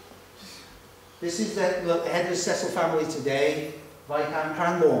 This is the head of the Cecil family today, Viscount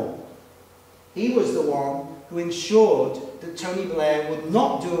Cranborne. He was the one who ensured that Tony Blair would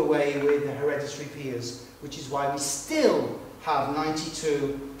not do away with the hereditary peers, which is why we still have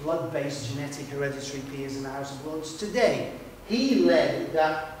 92 blood-based genetic hereditary peers in the House of Lords today. He led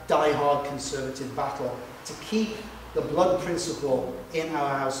that die-hard conservative battle to keep the blood principle in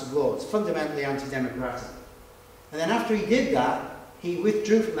our House of Lords, fundamentally anti-democratic. And then after he did that, he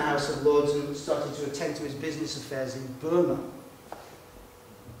withdrew from the House of Lords and started to attend to his business affairs in Burma.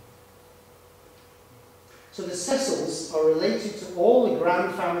 So the Cecils are related to all the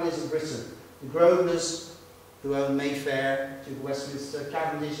grand families of Britain. The Grovers, who own Mayfair, Duke of Westminster,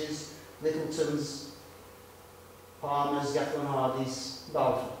 Cavendishes, Littletons, Palmers, Gatland Hardys,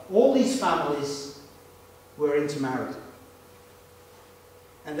 Balfour. All these families were intermarried.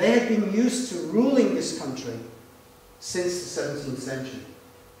 And they had been used to ruling this country since the 17th century.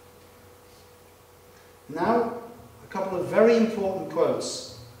 Now, a couple of very important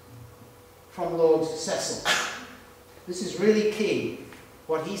quotes from Lord Cecil. This is really key,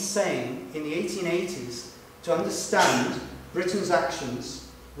 what he's saying in the 1880s to understand Britain's actions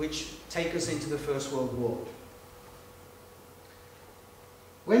which take us into the First World War.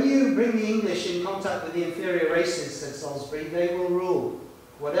 When you bring the English in contact with the inferior races, said Salisbury, they will rule,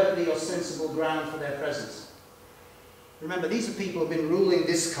 whatever the ostensible ground for their presence. Remember, these are people who have been ruling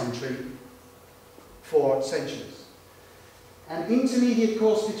this country for centuries. An intermediate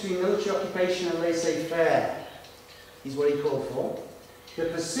course between military occupation and laissez-faire is what he called for. The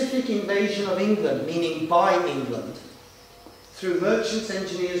Pacific invasion of England, meaning by England, through merchants,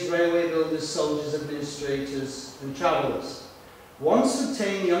 engineers, railway builders, soldiers, administrators, and travellers. Once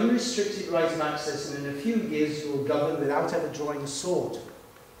obtain the unrestricted right of access, and in a few years you will govern without ever drawing a sword.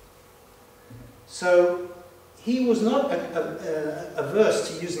 So he was not averse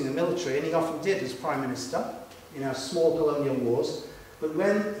to using the military, and he often did as Prime Minister in our small colonial wars. But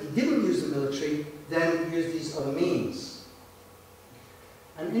when he didn't use the military, then he used these other means.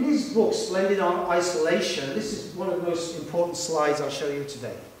 And in his book, Splendid Isolation, this is one of the most important slides I'll show you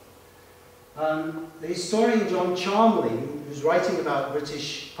today. The historian John Charmley, who's writing about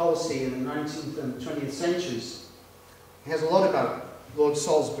British policy in the 19th and 20th centuries, he has a lot about Lord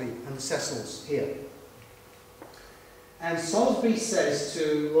Salisbury and the Cecils here. And Salisbury says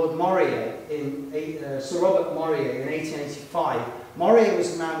to Lord Morier, Sir Robert Morier in 1885, Morier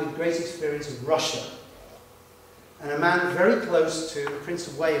was a man with great experience of Russia, and a man very close to the Prince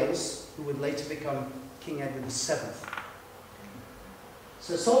of Wales, who would later become King Edward VII.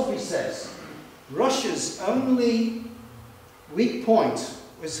 So Salisbury says, Russia's only weak point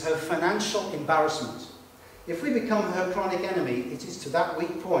was her financial embarrassment. If we become her chronic enemy, it is to that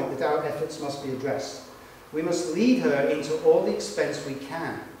weak point that our efforts must be addressed. We must lead her into all the expense we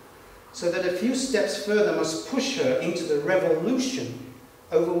can, so that a few steps further must push her into the revolution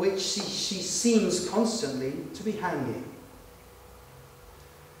over which she seems constantly to be hanging.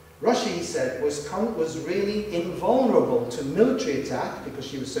 Russia, he said, was really invulnerable to military attack because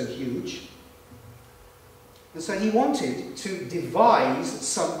she was so huge. And so he wanted to devise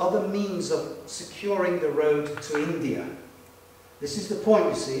some other means of securing the road to India. This is the point,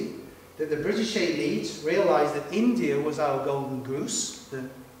 you see, that the British elite realized that India was our golden goose, the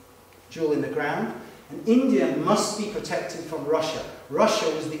jewel in the crown, and India must be protected from Russia. Russia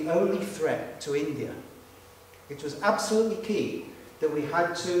was the only threat to India. It was absolutely key that we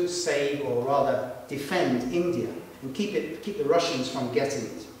had to save, or rather defend, India and keep the Russians from getting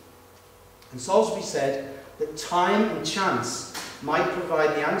it. And Salisbury said that time and chance might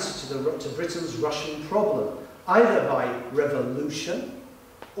provide the answer to Britain's Russian problem, either by revolution,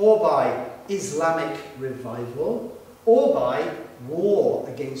 or by Islamic revival, or by war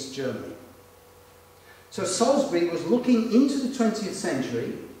against Germany. So Salisbury was looking into the 20th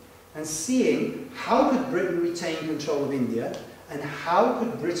century and seeing how could Britain retain control of India, and how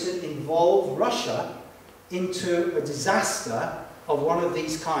could Britain involve Russia into a disaster of one of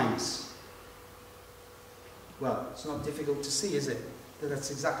these kinds. Well, it's not difficult to see, is it, that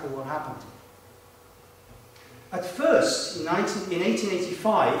that's exactly what happened. At first, in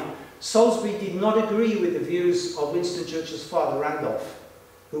 1885, Salisbury did not agree with the views of Winston Churchill's father, Randolph,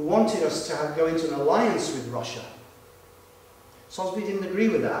 who wanted us to go into an alliance with Russia. Salisbury didn't agree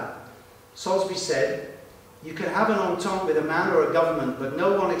with that. Salisbury said, you can have an entente with a man or a government, but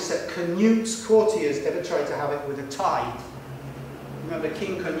no one except Canute's courtiers ever tried to have it with a tide. Remember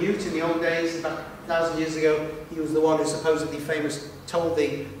King Canute in the old days, about 1,000 years ago? He was the one who supposedly told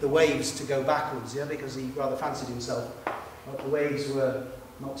the waves to go backwards, yeah, because he rather fancied himself. But the waves were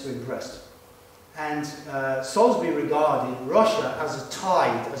not too impressed. And Salisbury regarded Russia as a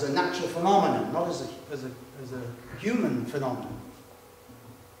tide, as a natural phenomenon, not as a human phenomenon.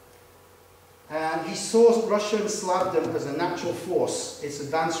 And he saw Russia and Slavdom as a natural force, its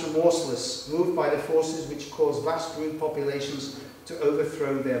advance remorseless, moved by the forces which cause vast root populations to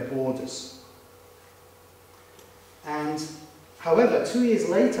overthrow their borders. And, however, 2 years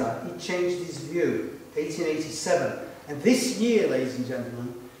later, he changed his view, 1887. And this year, ladies and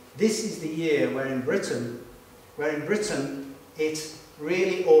gentlemen, this is the year where in Britain it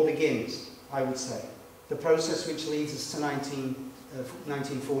really all begins, I would say. The process which leads us to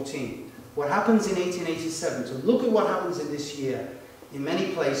 1914. what happens in 1887, to look at what happens in this year in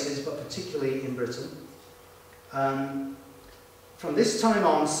many places, but particularly in Britain. From this time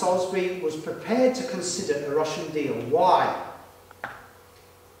on, Salisbury was prepared to consider a Russian deal. Why?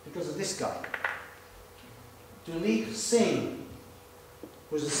 Because of this guy. Duleep Singh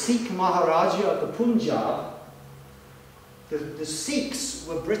was a Sikh Maharaja of the Punjab. The Sikhs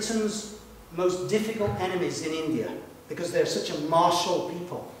were Britain's most difficult enemies in India because they're such a martial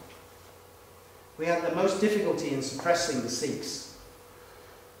people. We had the most difficulty in suppressing the Sikhs.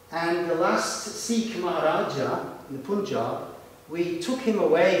 And the last Sikh Maharaja in the Punjab, we took him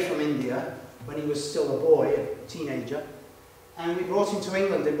away from India when he was still a boy, a teenager, and we brought him to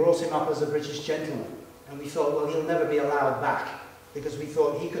England and brought him up as a British gentleman. And we thought, well, he'll never be allowed back, because we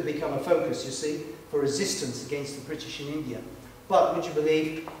thought he could become a focus, you see, for resistance against the British in India. But, would you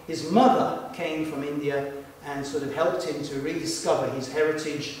believe, his mother came from India and sort of helped him to rediscover his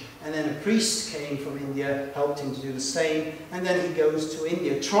heritage, and then a priest came from India, helped him to do the same, and then he goes to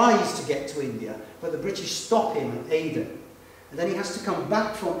India, tries to get to India, but the British stop him at Aden. And then he has to come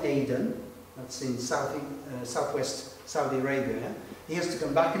back from Aden, that's in southwest Saudi Arabia, yeah? He has to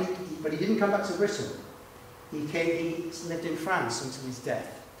come back, but he didn't come back to Britain. He lived in France until his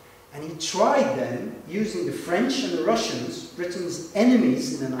death. And he tried then, using the French and the Russians, Britain's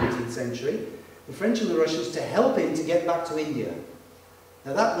enemies in the 19th century, the French and the Russians, to help him to get back to India.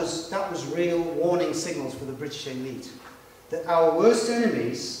 Now that was real warning signals for the British elite, that our worst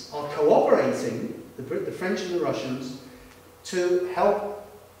enemies are cooperating, the French and the Russians, to help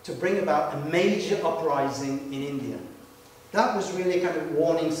to bring about a major uprising in India. That was really a kind of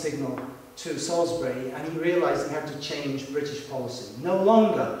warning signal to Salisbury, and he realised he had to change British policy. No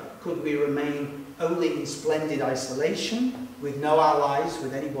longer could we remain only in splendid isolation, with no allies,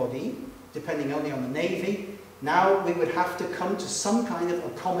 with anybody, depending only on the navy. Now we would have to come to some kind of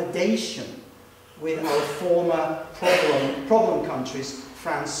accommodation with our former problem countries,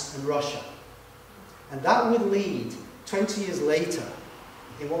 France and Russia. And that would lead, 20 years later,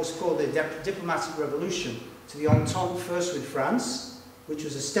 in what was called the diplomatic revolution, to the Entente first with France, which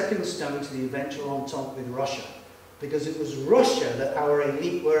was a stepping stone to the eventual Entente with Russia. Because it was Russia that our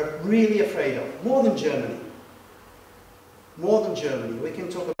elite were really afraid of, more than Germany. More than Germany. We can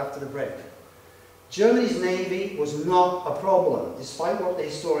talk about after the break. Germany's navy was not a problem, despite what the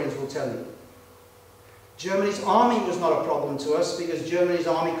historians will tell you. Germany's army was not a problem to us because Germany's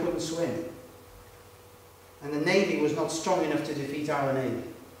army couldn't swim. And the navy was not strong enough to defeat our navy.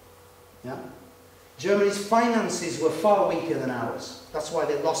 Yeah? Germany's finances were far weaker than ours. That's why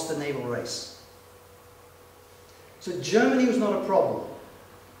they lost the naval race. So Germany was not a problem.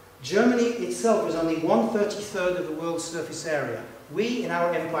 Germany itself was only 1/33 of the world's surface area. We, in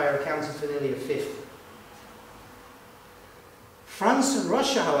our empire, accounted for nearly a fifth. France and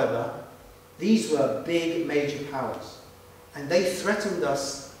Russia, however, these were big, major powers. And they threatened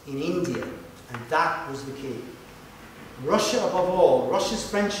us in India. And that was the key. Russia, above all, Russia's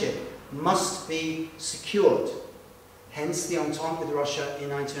friendship must be secured. Hence the Entente with Russia in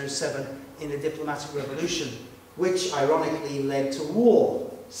 1907 in the diplomatic revolution, which ironically led to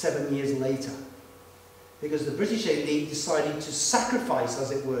war 7 years later. Because the British elite decided to sacrifice,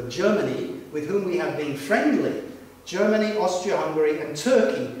 as it were, Germany, with whom we had been friendly. Germany, Austria-Hungary and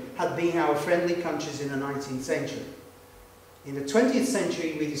Turkey had been our friendly countries in the 19th century. In the 20th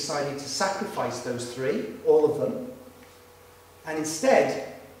century, we decided to sacrifice those three, all of them, and instead,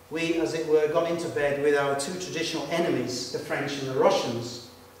 we, as it were, got into bed with our two traditional enemies, the French and the Russians,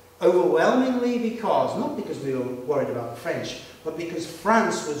 overwhelmingly because, not because we were worried about the French, but because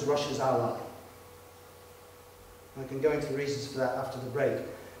France was Russia's ally. I can go into the reasons for that after the break.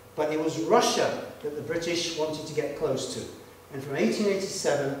 But it was Russia that the British wanted to get close to. And from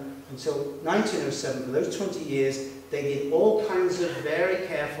 1887 until 1907, for those 20 years, they did all kinds of very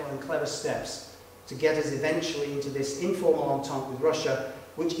careful and clever steps to get us eventually into this informal entente with Russia,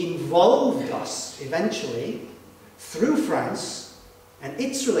 which involved us eventually, through France and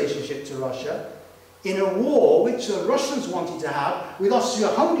its relationship to Russia, in a war which the Russians wanted to have with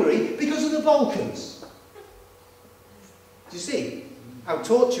Austria-Hungary because of the Balkans. Do you see how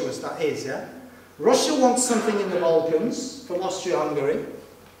tortuous that is, yeah? Russia wants something in the Balkans from Austria-Hungary.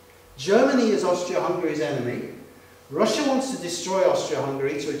 Germany is Austria-Hungary's enemy. Russia wants to destroy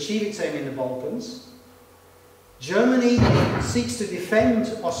Austria-Hungary to achieve its aim in the Balkans. Germany seeks to defend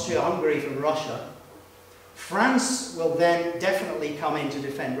Austria-Hungary from Russia. France will then definitely come in to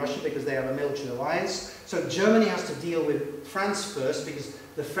defend Russia because they have a military alliance. So Germany has to deal with France first because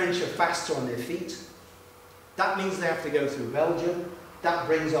the French are faster on their feet. That means they have to go through Belgium. That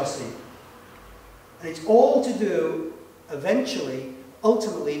brings us in. And it's all to do, eventually,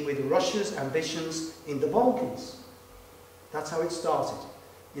 ultimately with Russia's ambitions in the Balkans. That's how it started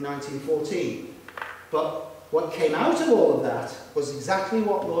in 1914. But what came out of all of that was exactly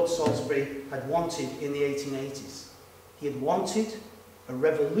what Lord Salisbury had wanted in the 1880s. He had wanted a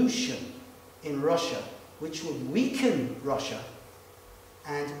revolution in Russia which would weaken Russia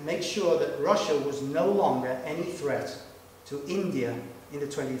and make sure that Russia was no longer any threat to India in the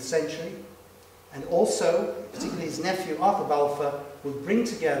 20th century. And also, particularly his nephew Arthur Balfour, would bring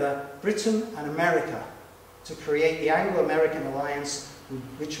together Britain and America to create the Anglo-American alliance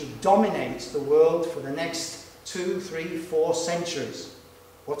which would dominate the world for the next 2, 3, 4 centuries,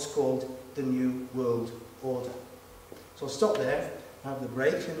 what's called the New World Order. So I'll stop there, have the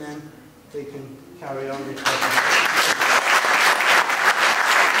break, and then we can carry on with questions.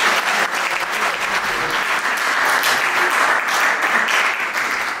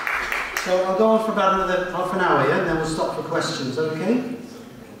 So I'll go on for about another half an hour, yeah? And then we'll stop for questions, okay?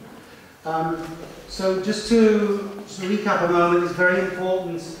 So just to recap a moment, this very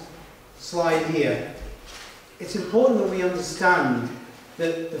important slide here. It's important that we understand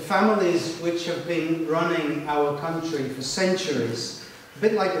that the families which have been running our country for centuries, a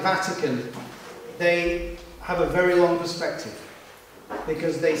bit like the Vatican, they have a very long perspective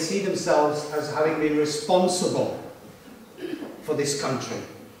because they see themselves as having been responsible for this country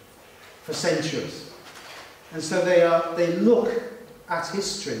for centuries. And so they look at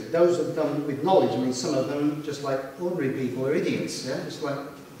history. Those have done with knowledge. I mean, some of them, just like ordinary people, are idiots, yeah? Just like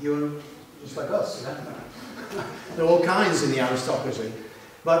you and just like us. Yeah? There are all kinds in the aristocracy.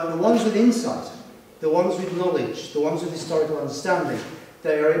 But the ones with insight, the ones with knowledge, the ones with historical understanding,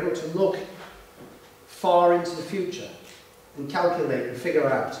 they are able to look far into the future and calculate and figure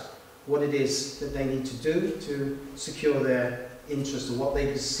out what it is that they need to do to secure their interest and what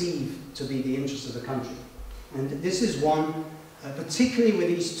they perceive to be the interest of the country. And this is one, particularly with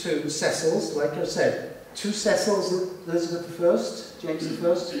these two Cecils, like I said, two Cecils, Elizabeth I, James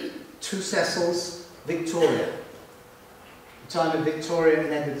I, two Cecils, Victoria. The time of Victoria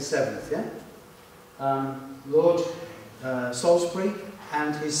and Edward VII, yeah? Lord Salisbury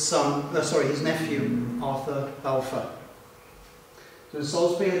and his son, his nephew, Arthur Balfour. So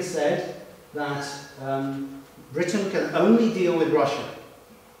Salisbury had said that Britain can only deal with Russia.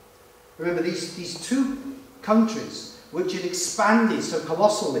 Remember, these two countries which had expanded so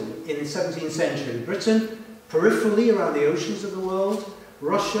colossally in the 17th century. Britain, peripherally around the oceans of the world,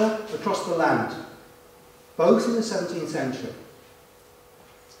 Russia across the land, both in the 17th century.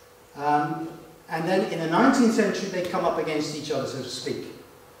 And then in the 19th century they come up against each other, so to speak,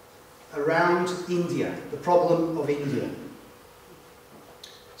 around India, the problem of India.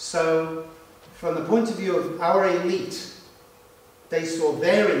 So, from the point of view of our elite, they saw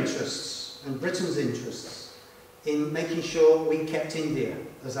their interests and Britain's interests in making sure we kept India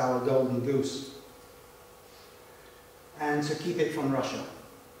as our golden goose and to keep it from Russia.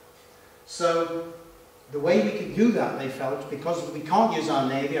 So the way we could do that, they felt, because we can't use our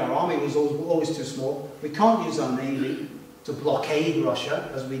navy, our army was always too small, we can't use our navy to blockade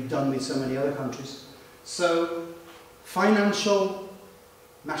Russia as we've done with so many other countries. So financial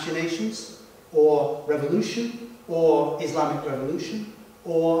machinations, or revolution, or Islamic revolution,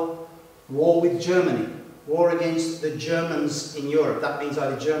 or war with Germany, war against the Germans in Europe. That means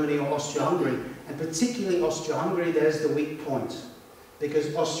either Germany or Austria-Hungary. And particularly Austria-Hungary, there's the weak point.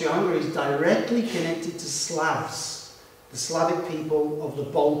 Because Austria-Hungary is directly connected to Slavs, the Slavic people of the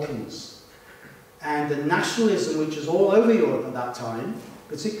Balkans. And the nationalism which was all over Europe at that time,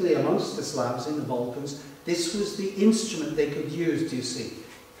 particularly amongst the Slavs in the Balkans, this was the instrument they could use, do you see?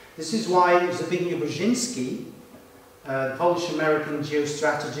 This is why Zbigniew Brzezinski, Polish-American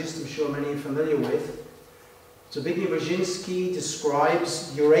geostrategist, I'm sure many are familiar with, Zbigniew Brzezinski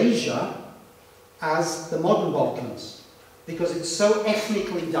describes Eurasia as the modern Balkans, because it's so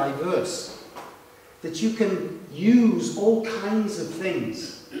ethnically diverse that you can use all kinds of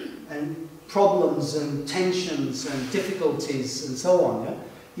things and problems and tensions and difficulties and so on. Yeah?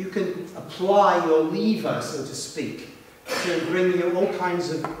 You can apply your lever, so to speak, to bring you all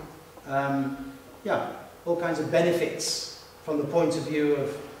kinds of benefits from the point of view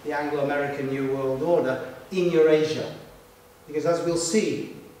of the Anglo-American New World Order in Eurasia. Because as we'll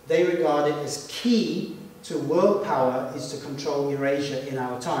see, they regard it as key to world power is to control Eurasia in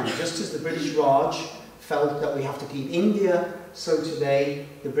our time. Just as the British Raj felt that we have to keep India, so today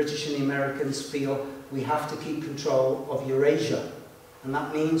the British and the Americans feel we have to keep control of Eurasia. And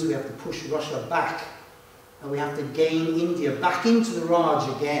that means we have to push Russia back. And we have to gain India back into the Raj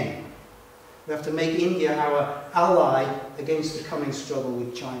again. We have to make India our ally against the coming struggle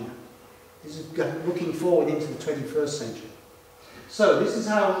with China. This is looking forward into the 21st century. So this is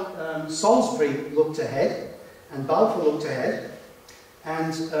how Salisbury looked ahead, and Balfour looked ahead,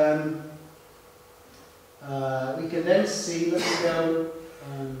 and we can then see, let me go,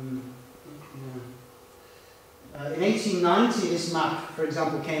 in 1890 this map, for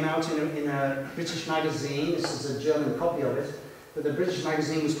example, came out in a British magazine. This is a German copy of it, but the British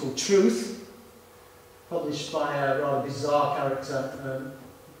magazine was called Truth, published by a rather bizarre character,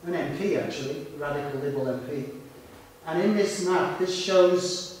 an MP actually, radical liberal MP. And in this map, this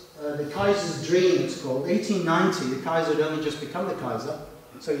shows the Kaiser's dream, it's called. 1890, the Kaiser had only just become the Kaiser,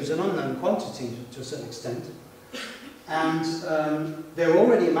 so he was an unknown quantity to a certain extent. And they were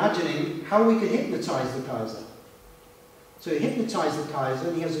already imagining how we could hypnotize the Kaiser. So he hypnotized the Kaiser,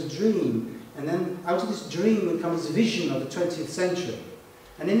 and he has a dream. And then out of this dream would come his vision of the 20th century.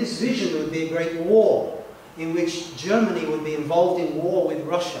 And in this vision there would be a great war, in which Germany would be involved in war with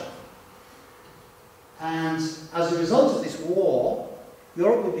Russia. And as a result of this war,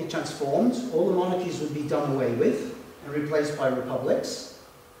 Europe would be transformed, all the monarchies would be done away with and replaced by republics,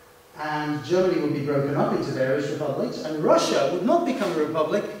 and Germany would be broken up into various republics, and Russia would not become a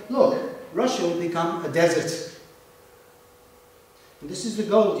republic. Look, Russia would become a desert. And this is the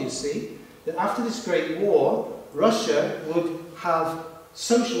goal, you see, that after this great war, Russia would have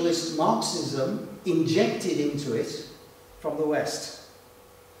socialist Marxism injected into it from the West.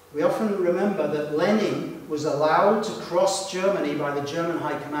 We often remember that Lenin was allowed to cross Germany by the German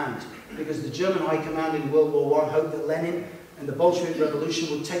High Command, because the German High Command in World War I hoped that Lenin and the Bolshevik Revolution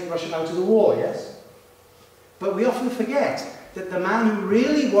would take Russia out of the war, yes? But we often forget that the man who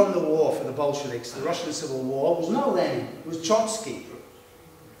really won the war for the Bolsheviks, the Russian Civil War, was not Lenin, it was Trotsky.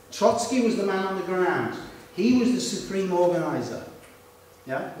 Trotsky was the man on the ground. He was the supreme organizer.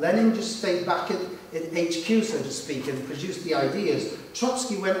 Yeah? Lenin just stayed back at HQ, so to speak, and produced the ideas.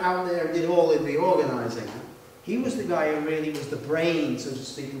 Trotsky went out there and did all of the organizing. He was the guy who really was the brain, so to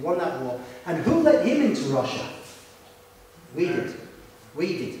speak, who won that war. And who let him into Russia? We did.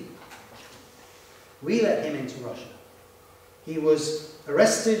 We did. We let him into Russia. He was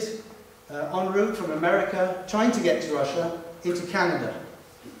arrested en route from America, trying to get to Russia, into Canada.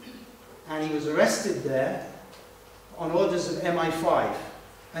 And he was arrested there on orders of MI5.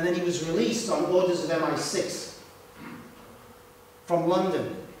 And then he was released on orders of MI6 from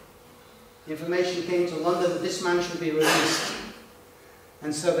London. Information came to London that this man should be released.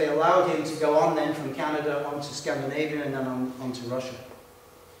 And so they allowed him to go on then from Canada on to Scandinavia and then on to Russia.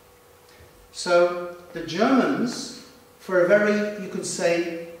 So the Germans, for a very, you could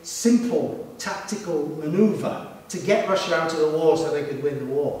say, simple tactical maneuver to get Russia out of the war so they could win the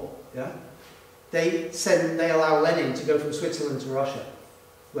war, yeah? They allow Lenin to go from Switzerland to Russia.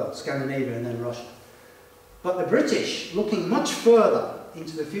 Well, Scandinavia and then Russia. But the British, looking much further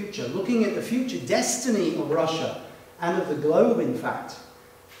into the future, looking at the future destiny of Russia and of the globe, in fact,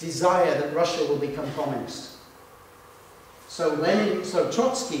 desire that Russia will become communist. So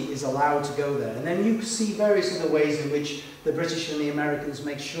Trotsky is allowed to go there. And then you see various other ways in which the British and the Americans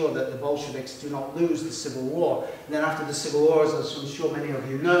make sure that the Bolsheviks do not lose the Civil War. And then after the Civil War, as I'm sure many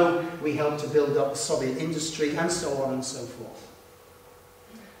of you know, we helped to build up the Soviet industry and so on and so forth.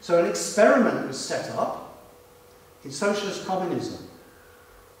 So an experiment was set up in socialist communism.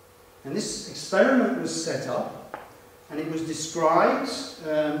 And this experiment was set up, and it was described,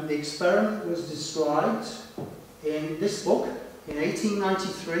 the experiment was described in this book in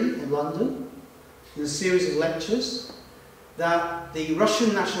 1893 in London, in a series of lectures, that the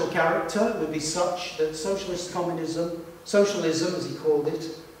Russian national character would be such that socialist communism, socialism as he called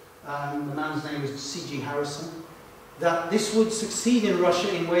it, the man's name was C.G. Harrison, that this would succeed in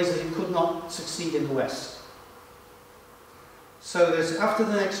Russia in ways that it could not succeed in the West. So after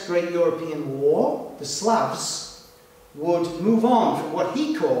the next great European war, the Slavs would move on from what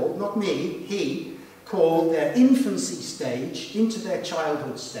he called, not me, he called their infancy stage into their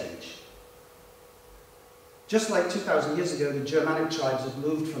childhood stage. Just like 2,000 years ago, the Germanic tribes had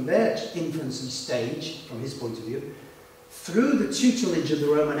moved from their infancy stage, from his point of view, through the tutelage of the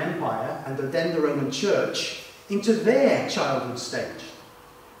Roman Empire and then the Roman Church, into their childhood stage.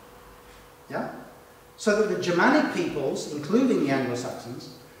 Yeah? So that the Germanic peoples, including the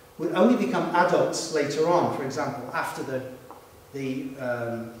Anglo-Saxons, would only become adults later on, for example, after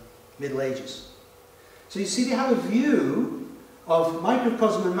the Middle Ages. So you see, they have a view of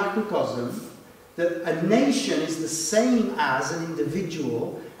microcosm and macrocosm, that a nation is the same as an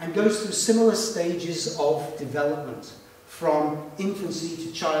individual and goes through similar stages of development, from infancy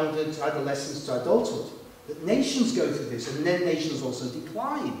to childhood to adolescence to adulthood. That nations go through this, and then nations also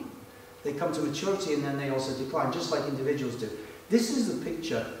decline. They come to maturity and then they also decline, just like individuals do. This is the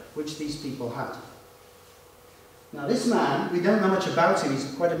picture which these people had. Now this man, we don't know much about him,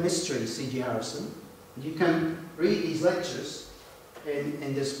 he's quite a mystery, C.G. Harrison. You can read these lectures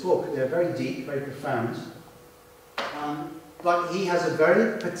in this book, they're very deep, very profound. But he has a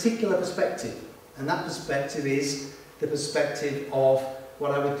very particular perspective, and that perspective is the perspective of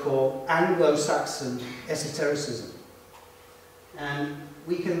what I would call Anglo-Saxon esotericism. And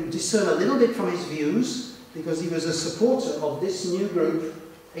we can discern a little bit from his views, because he was a supporter of this new group,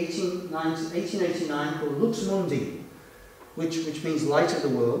 1889, called Lux Mundi, which means light of the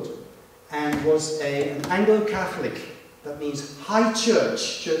world, and was an Anglo-Catholic, that means high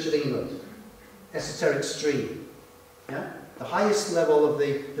church, Church of England, esoteric stream. Yeah? The highest level of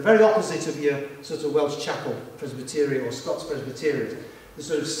the very opposite of your sort of Welsh Chapel Presbyterian or Scots Presbyterian. The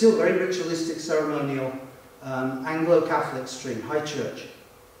sort of still very ritualistic, ceremonial, Anglo-Catholic stream, high church.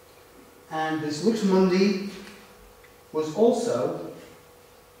 And this Lux Mundi was also,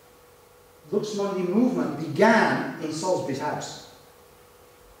 Lux Mundi movement began in Salisbury's house.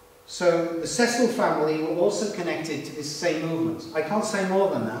 So the Cecil family were also connected to this same movement. I can't say more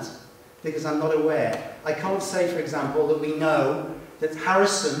than that, because I'm not aware. I can't say, for example, that we know that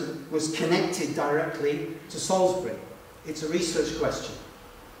Harrison was connected directly to Salisbury. It's a research question.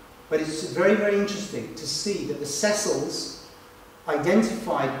 But it's very, very interesting to see that the Cecils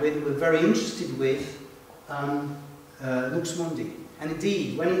identified with, were very interested with Lux Mundi. And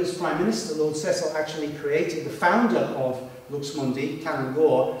indeed, when he was Prime Minister, Lord Cecil actually created the founder of Lux Mundi, Canon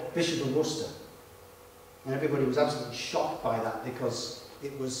Gore, Bishop of Worcester. And everybody was absolutely shocked by that, because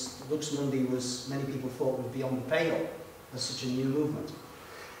it was, Lux Mundi was, many people thought, was beyond the pale as such a new movement.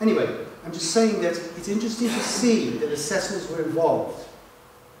 Anyway, I'm just saying that it's interesting to see that the Cecils were involved.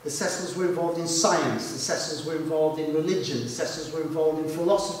 The Cecils were involved in science, the Cecils were involved in religion, the Cecils were involved in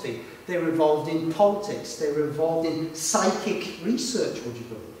philosophy, they were involved in politics, they were involved in psychic research, would you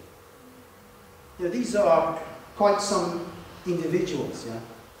believe? You know, these are quite some individuals, yeah,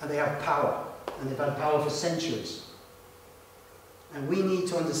 and they have power, and they've had power for centuries. And we need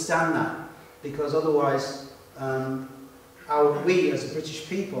to understand that, because otherwise we as a British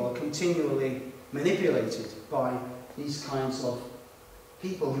people are continually manipulated by these kinds of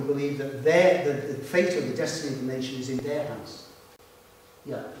people who believe that the fate of the destiny of the nation is in their hands.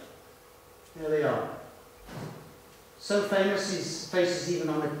 Yeah, there they are. So famous, his face is even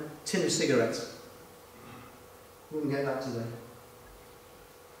on a tin of cigarettes. Wouldn't get that today.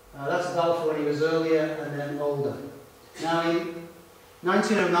 That's Balfour when he was earlier and then older. Now in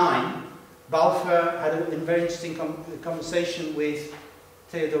 1909, Balfour had a very interesting conversation with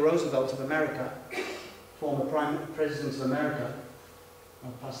Theodore Roosevelt of America, former Prime President of America.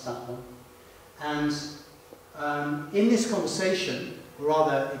 I'll pass that one. And in this conversation, or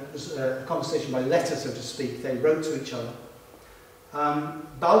rather it was a conversation by letter, so to speak, they wrote to each other,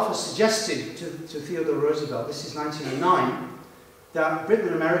 Balfour suggested to Theodore Roosevelt, this is 1909, that Britain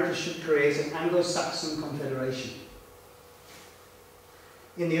and America should create an Anglo-Saxon confederation.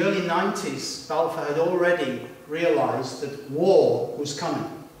 In the early 90s, Balfour had already realized that war was coming.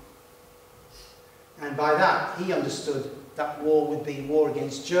 And by that, he understood that war would be war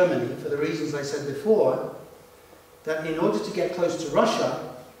against Germany, for the reasons I said before, that in order to get close to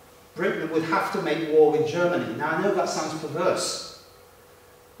Russia, Britain would have to make war with Germany. Now, I know that sounds perverse,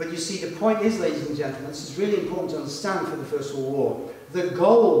 but you see, the point is, ladies and gentlemen, this is really important to understand for the First World War. The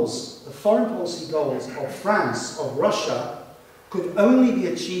goals, the foreign policy goals of France, of Russia, could only be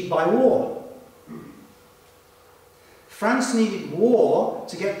achieved by war. France needed war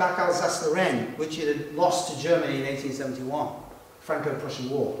to get back Alsace-Lorraine, which it had lost to Germany in 1871, Franco-Prussian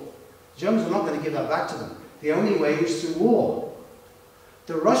War. The Germans were not going to give that back to them. The only way was through war.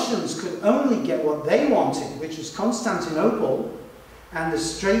 The Russians could only get what they wanted, which was Constantinople and the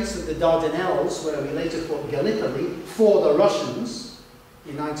Straits of the Dardanelles, where we later fought Gallipoli, for the Russians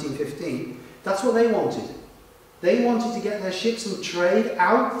in 1915. That's what they wanted. They wanted to get their ships and trade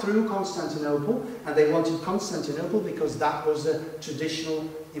out through Constantinople, and they wanted Constantinople because that was a traditional,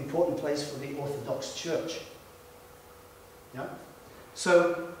 important place for the Orthodox Church. Yeah?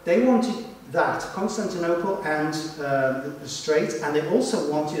 So they wanted that, Constantinople and the Strait, and they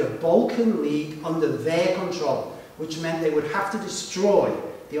also wanted a Balkan League under their control, which meant they would have to destroy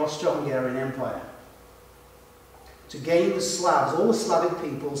the Austro-Hungarian Empire to gain the Slavs, all the Slavic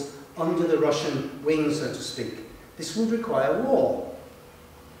peoples, under the Russian wing, so to speak. This would require war.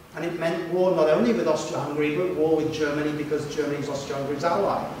 And it meant war not only with Austro-Hungary, but war with Germany, because Germany is Austro-Hungary's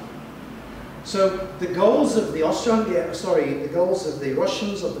ally. So the goals of the the goals of the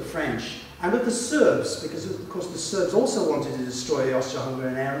Russians, of the French, and of the Serbs, because of course the Serbs also wanted to destroy the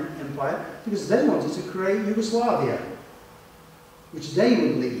Austro-Hungarian Empire, because they wanted to create Yugoslavia, which they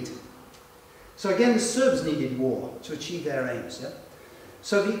would lead. So again, the Serbs needed war to achieve their aims. Yeah?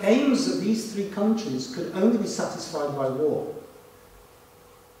 So the aims of these three countries could only be satisfied by war.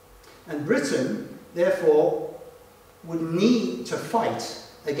 And Britain, therefore, would need to fight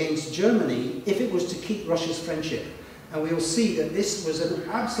against Germany if it was to keep Russia's friendship. And we will see that this was an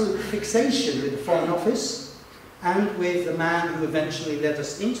absolute fixation with the Foreign Office and with the man who eventually led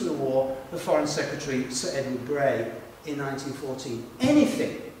us into the war, the Foreign Secretary, Sir Edward Grey, in 1914.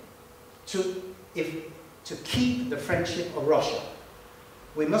 Anything to keep the friendship of Russia.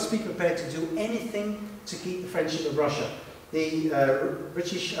 We must be prepared to do anything to keep the friendship of Russia. The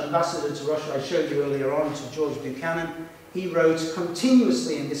British ambassador to Russia I showed you earlier on, to George Buchanan, he wrote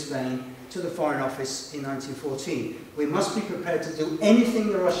continuously in this vein to the Foreign Office in 1914. We must be prepared to do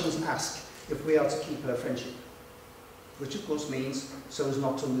anything the Russians ask if we are to keep her friendship. Which of course means so as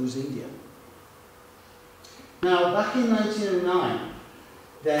not to lose India. Now, back in 1909,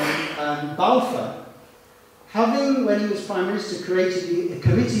 then Balfour, having, when he was Prime Minister, created a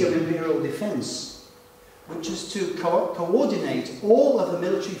Committee of Imperial Defence, which was to coordinate all of the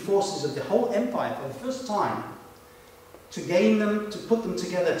military forces of the whole empire for the first time, to gain them, to put them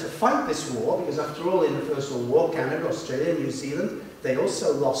together to fight this war, because after all, in the First World War, Canada, Australia, New Zealand, they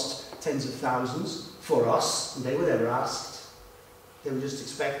also lost tens of thousands for us, and they were never asked. They were just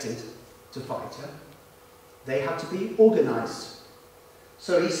expected to fight. Yeah? They had to be organised.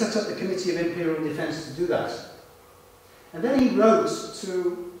 So he set up the Committee of Imperial Defence to do that. And then he wrote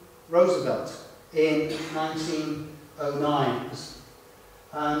to Roosevelt in 1909.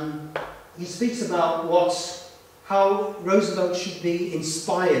 He speaks about how Roosevelt should be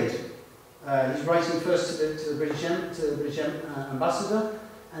inspired. He's writing first to the British ambassador,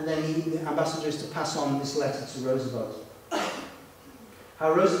 and then the ambassador is to pass on this letter to Roosevelt.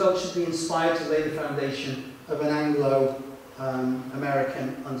 How Roosevelt should be inspired to lay the foundation of an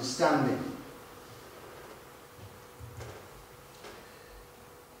Anglo-American understanding.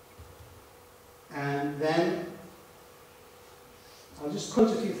 And then, I'll just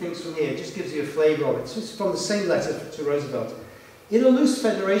quote a few things from here. It just gives you a flavour of it. It's from the same letter to Roosevelt. In a loose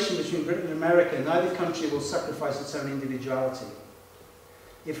federation between Britain and America, neither country will sacrifice its own individuality.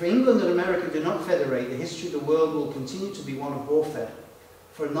 If England and America do not federate, the history of the world will continue to be one of warfare,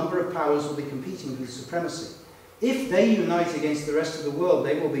 for a number of powers will be competing for supremacy. If they unite against the rest of the world,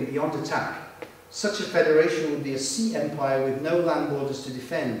 they will be beyond attack. Such a federation would be a sea empire with no land borders to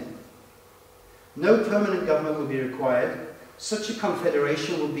defend. No permanent government would be required. Such a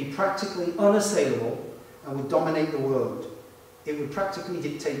confederation would be practically unassailable and would dominate the world. It would practically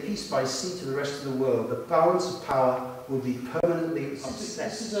dictate peace by sea to the rest of the world. The balance of power would be permanently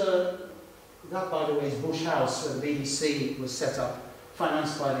upset. That, by the way, is Bush House, where the BBC was set up,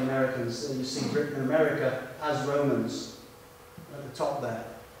 financed by the Americans. And you see Britain and America as Romans at the top there,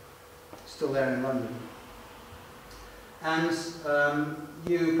 still there in London. And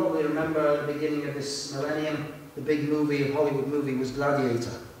you probably remember at the beginning of this millennium, the big movie, Hollywood movie, was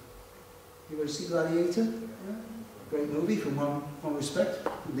Gladiator. You ever see Gladiator? Yeah? Great movie from one respect,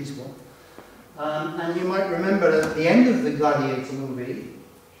 at least one. And you might remember at the end of the Gladiator movie,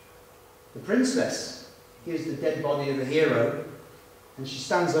 the princess hears the dead body of the hero, and she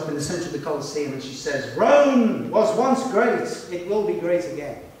stands up in the centre of the Colosseum and she says, "Rome was once great, it will be great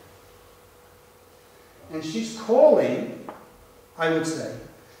again." And she's calling, I would say,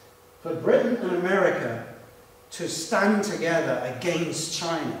 for Britain and America to stand together against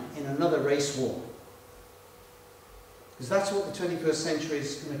China in another race war. Because that's what the 21st century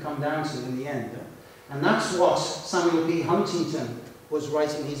is going to come down to in the end. And that's what Samuel P. Huntington was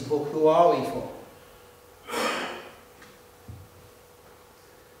writing his book, Who Are We For?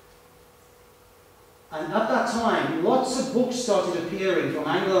 And at that time, lots of books started appearing from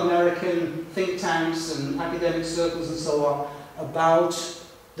Anglo-American think tanks and academic circles and so on about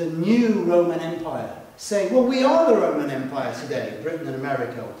the new Roman Empire, saying, well, we are the Roman Empire today, Britain and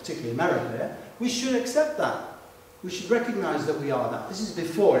America, or particularly America, yeah? We should accept that. We should recognize that we are that. This is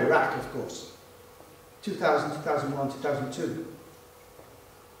before Iraq, of course. 2000, 2001, 2002.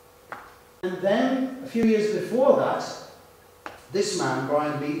 And then, a few years before that, this man,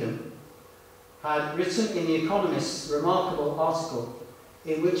 Brian Beedham, had written in The Economist's remarkable article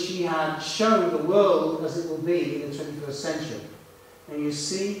in which he had shown the world as it will be in the 21st century. And you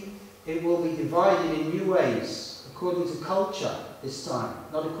see, it will be divided in new ways, according to culture this time,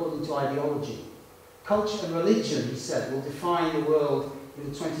 not according to ideology. Culture and religion, he said, will define the world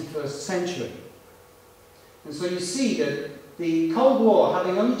in the 21st century. And so you see that the Cold War,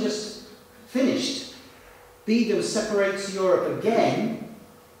 having only just finished, Beedham separates Europe again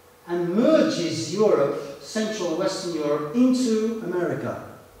and merges Europe, Central and Western Europe, into America.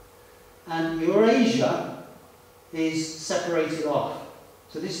 and Eurasia is separated off.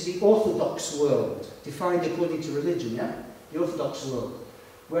 So this is the Orthodox world, defined according to religion, yeah? The Orthodox world.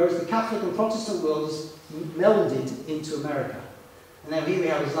 Whereas the Catholic and Protestant world is melded into America. And now here we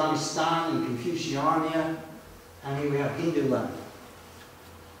have Islamistan and Confuciania, and here we have Hindu land.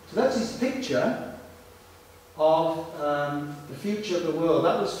 So that's his picture of the future of the world.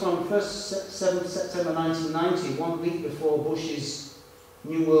 That was from 7th September 1990, 1 week before Bush's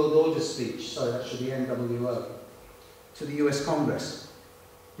New World Order speech. Sorry, that should be NWO. To the US Congress.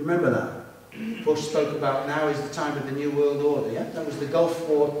 You remember that? Bush spoke about now is the time of the New World Order, yeah? That was the Gulf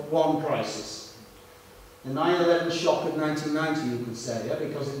War I crisis. The 9/11 shock of 1990, you could say, yeah?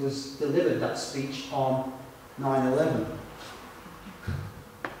 Because it was delivered, that speech, on 9/11.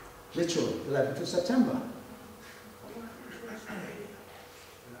 Literally, 11th of September.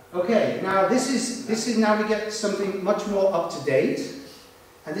 Okay, now this is now we get something much more up to date,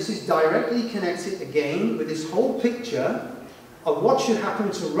 and this is directly connected again with this whole picture of what should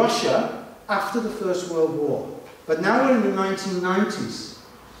happen to Russia after the First World War. But now we're in the 1990s.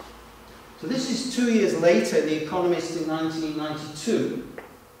 So this is 2 years later, The Economist in 1992.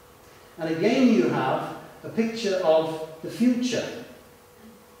 And again you have a picture of the future.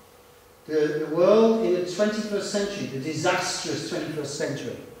 The world in the 21st century, the disastrous 21st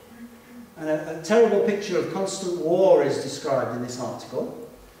century. And a terrible picture of constant war is described in this article.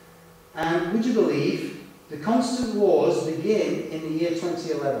 And would you believe, the constant wars begin in the year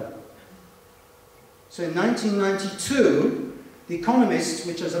 2011. So in 1992, The Economist,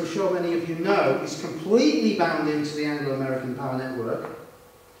 which as I'm sure many of you know, is completely bound into the Anglo-American power network,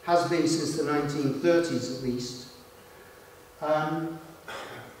 has been since the 1930s at least,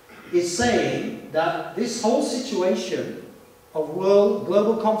 is saying that this whole situation of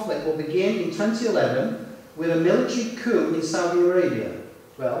global conflict will begin in 2011 with a military coup in Saudi Arabia.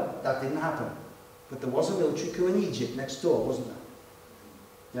 Well, that didn't happen. But there was a military coup in Egypt next door, wasn't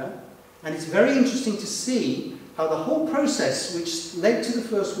there? Yeah? And it's very interesting to see how the whole process which led to the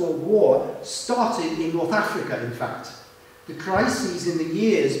First World War started in North Africa, in fact. The crises in the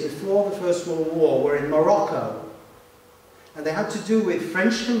years before the First World War were in Morocco. And they had to do with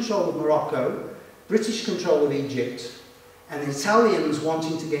French control of Morocco, British control of Egypt, and the Italians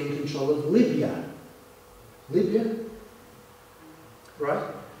wanting to gain control of Libya. Libya? Right?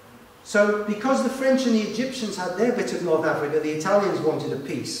 So, because the French and the Egyptians had their bit of North Africa, the Italians wanted a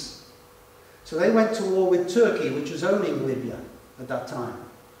peace. So they went to war with Turkey, which was owning Libya at that time.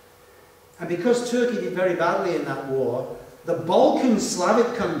 And because Turkey did very badly in that war, the Balkan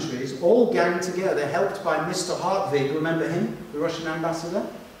Slavic countries all ganged together, helped by Mr. Hartwig, remember him, the Russian ambassador,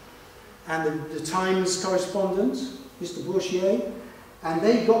 and the Times correspondent, Mr. Bourchier, and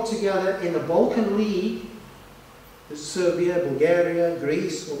they got together in the Balkan League, Serbia, Bulgaria,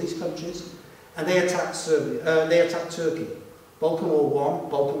 Greece, all these countries, and they attacked Turkey. Balkan War I,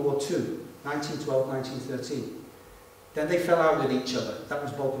 Balkan War II, 1912, 1913. Then they fell out with each other. That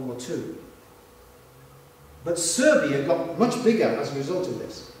was Balkan War II. But Serbia got much bigger as a result of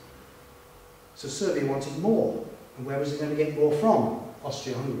this. So Serbia wanted more. And where was it going to get more from?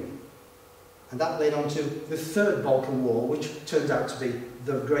 Austria-Hungary. And that led on to the Third Balkan War, which turned out to be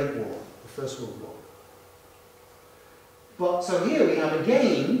the Great War, the First World War. But so here we have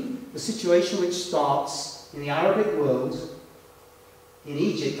again the situation which starts in the Arabic world, in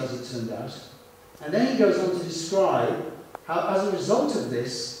Egypt as it turned out, and then he goes on to describe how as a result of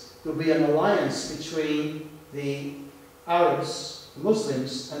this there will be an alliance between the Arabs, the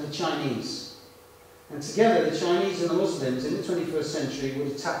Muslims and the Chinese. And together the Chinese and the Muslims in the 21st century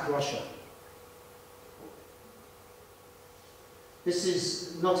would attack Russia. This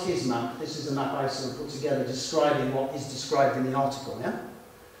is not his map, this is a map I sort of put together describing what is described in the article, yeah?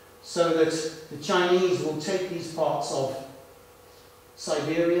 So that the Chinese will take these parts of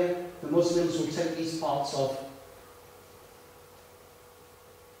Siberia, the Muslims will take these parts of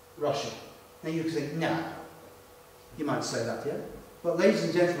Russia. Now you could think, no. You might say that, yeah? But ladies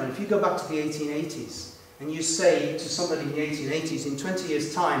and gentlemen, if you go back to the 1880s, and you say to somebody in the 1880s, in 20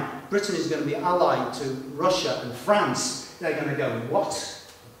 years' time, Britain is going to be allied to Russia and France, they're going to go, what?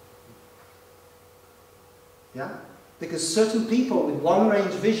 Yeah? Because certain people with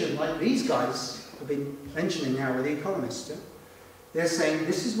long-range vision, like these guys have been mentioning now with The Economist, yeah? They're saying,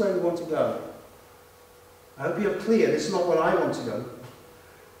 this is where we want to go. I hope you're clear, this is not where I want to go.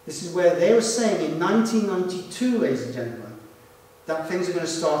 This is where they were saying in 1992, ladies and gentlemen, that things are going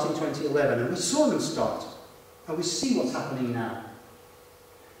to start in 2011. And we saw them start. And we see what's happening now.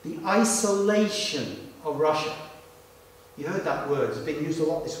 The isolation of Russia. You heard that word. It's been used a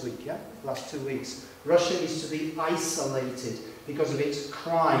lot this week, yeah? The last 2 weeks. Russia is to be isolated. because of its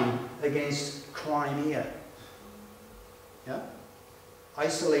crime against Crimea. Yeah?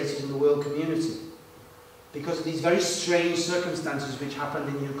 Isolated in the world community because of these very strange circumstances which happened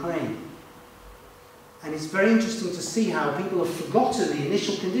in Ukraine. And it's very interesting to see how people have forgotten the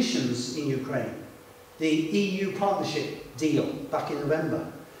initial conditions in Ukraine. The EU partnership deal back in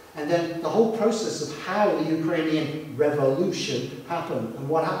November. And then the whole process of how the Ukrainian revolution happened and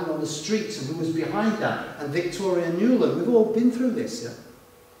what happened on the streets and who was behind that. And Victoria Nuland, we've all been through this, yeah?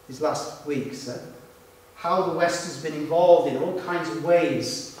 These last weeks. How the West has been involved in all kinds of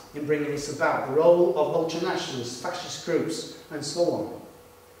ways in bringing this about. The role of ultranationalists, fascist groups, and so on.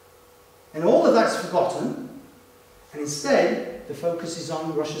 And all of that's forgotten, and instead the focus is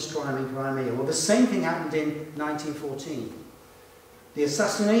on Russia's crime in Crimea. Well, the same thing happened in 1914. The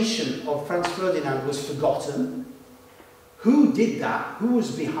assassination of Franz Ferdinand was forgotten. Who did that? Who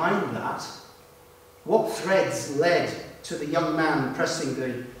was behind that? What threads led to the young man pressing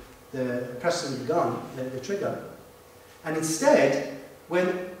the gun, the trigger? And instead,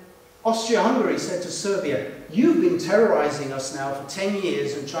 when Austria-Hungary said to Serbia, you've been terrorizing us now for 10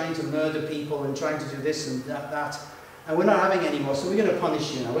 years and trying to murder people and trying to do this and that, and we're not having any more, so we're going to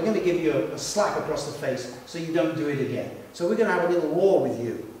punish you now. We're going to give you a slap across the face so you don't do it again. So we're going to have a little war with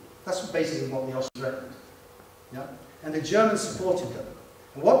you. That's basically what the Austrians threatened. Yeah? And the Germans supported them.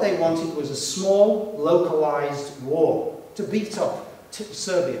 And what they wanted was a small, localized war to beat up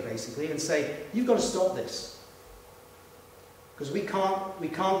Serbia, basically, and say, you've got to stop this. Because we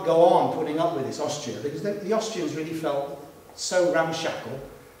can't go on putting up with this, Austria, because the Austrians really felt so ramshackle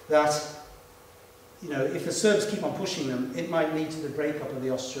that, you know, if the Serbs keep on pushing them, it might lead to the breakup of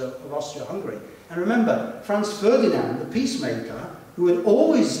Austria-Hungary. And remember, Franz Ferdinand, the peacemaker, who had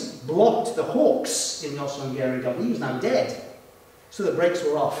always blocked the hawks in the Austro-Hungarian government, he was now dead. So the brakes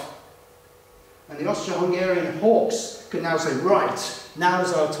were off. And the Austro-Hungarian hawks could now say, right,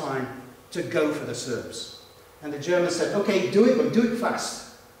 now's our time to go for the Serbs. And the Germans said, okay, do it, but do it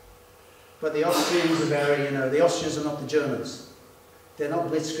fast. But the Austrians are very, you know, the Austrians are not the Germans. They're not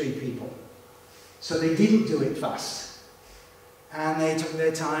blitzkrieg people. So they didn't do it fast. And they took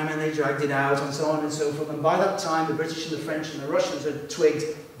their time and they dragged it out and so on and so forth. And by that time, the British and the French and the Russians had twigged,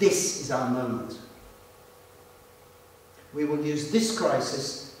 this is our moment. We will use this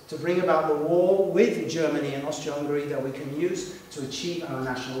crisis to bring about the war with Germany and Austria-Hungary that we can use to achieve our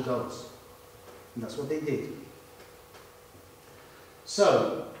national goals. And that's what they did.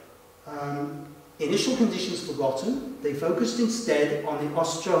 So, initial conditions forgotten, they focused instead on the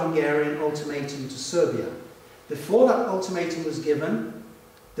Austro-Hungarian ultimatum to Serbia. Before that ultimatum was given,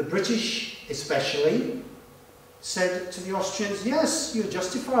 the British especially said to the Austrians, yes, you're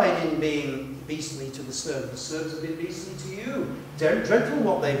justified in being beastly to the Serbs. The Serbs have been beastly to you. They're dreadful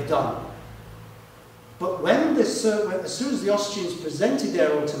what they've done. But when as soon as the Austrians presented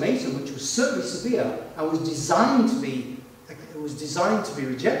their ultimatum, which was certainly severe and was designed to be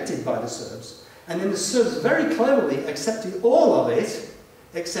rejected by the Serbs, and then the Serbs very cleverly accepted all of it,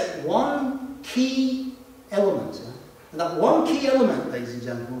 except one key element. And that one key element, ladies and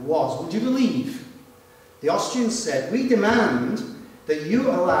gentlemen, was, would you believe, the Austrians said, we demand that you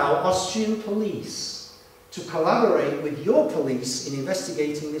allow Austrian police to collaborate with your police in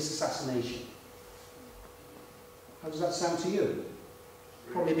investigating this assassination. How does that sound to you?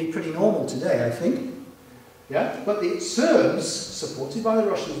 Probably be pretty normal today, I think. Yeah? But the Serbs, supported by the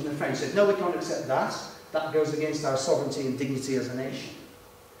Russians and the French, said, no, we can't accept that. That goes against our sovereignty and dignity as a nation.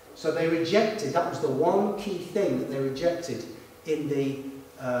 So they rejected, that was the one key thing that they rejected in the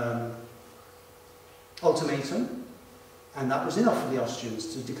ultimatum, and that was enough for the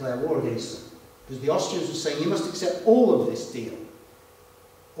Austrians to declare war against them. Because the Austrians were saying, you must accept all of this deal,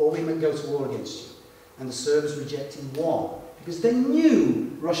 or we may go to war against you. And the Serbs rejected one, because they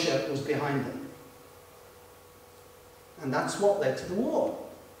knew Russia was behind them. And that's what led to the war,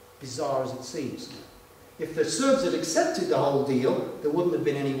 bizarre as it seems. If the Serbs had accepted the whole deal, there wouldn't have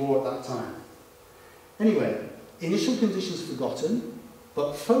been any war at that time. Anyway, initial conditions forgotten,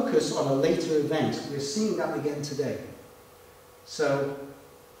 but focus on a later event. We're seeing that again today. So,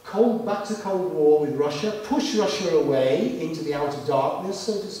 back to Cold War with Russia, push Russia away into the outer darkness,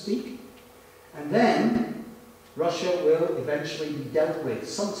 so to speak, and then Russia will eventually be dealt with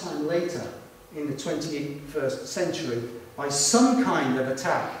sometime later in the 21st century by some kind of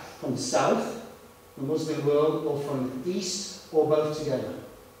attack from the south, the Muslim world, or from the east, or both together.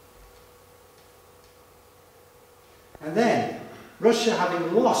 And then, Russia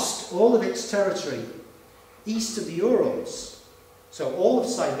having lost all of its territory east of the Urals, so all of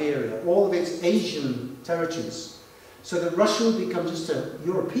Siberia, all of its Asian territories, so that Russia would become just a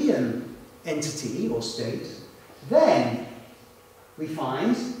European entity or state, then we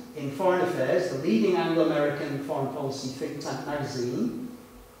find in Foreign Affairs, the leading Anglo-American foreign policy think tank magazine,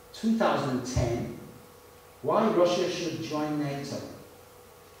 2010, why Russia should join NATO.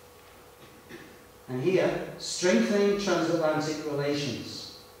 And here, strengthening transatlantic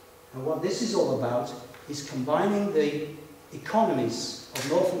relations. And what this is all about is combining the economies of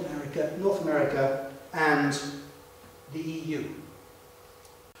North America and the EU.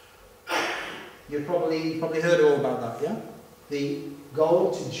 You've probably heard all about that, yeah? The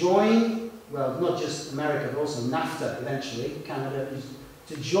goal to join, well, not just America, but also NAFTA eventually, Canada, is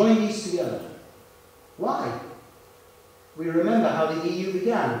to join these together. Why? We remember how the EU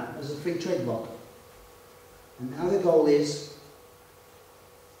began as a free trade bloc. And now the goal is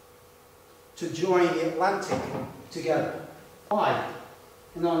to join the Atlantic together. Why?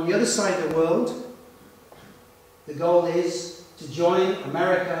 And on the other side of the world, the goal is to join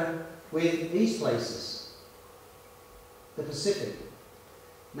America with these places, the Pacific.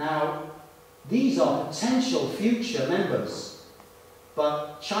 Now, these are potential future members,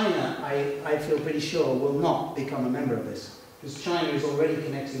 but China, I feel pretty sure, will not become a member of this, because China is already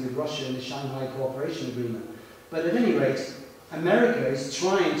connecting with Russia in the Shanghai Cooperation Agreement. But at any rate, America is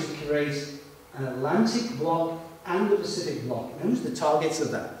trying to create an Atlantic bloc and a Pacific bloc. And who's the targets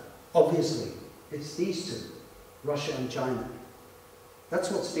of that? Obviously, it's these two, Russia and China. That's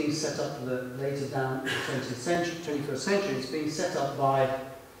what's being set up for the later down 21st century. It's being set up by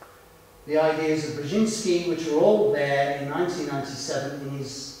the ideas of Brzezinski, which were all there in 1997 in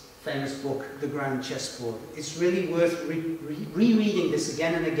his famous book, The Grand Chessboard. It's really worth rereading this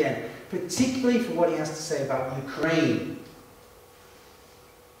again and again, particularly for what he has to say about Ukraine.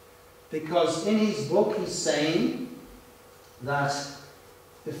 Because in his book he's saying that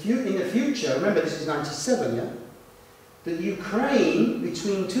in the future, remember this is 97, yeah? That Ukraine,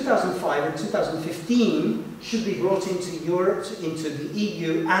 between 2005 and 2015, should be brought into Europe, into the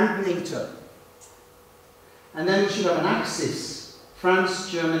EU and NATO. And then we should have an axis,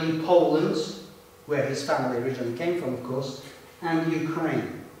 France, Germany, Poland, where his family originally came from, of course, and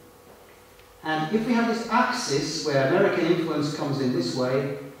Ukraine. And if we have this axis, where American influence comes in this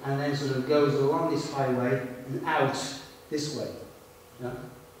way, and then sort of goes along this highway and out this way, yeah?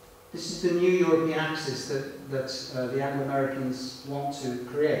 This is the new European axis that the Anglo-Americans want to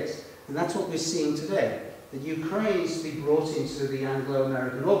create. And that's what we're seeing today. That Ukraine is to be brought into the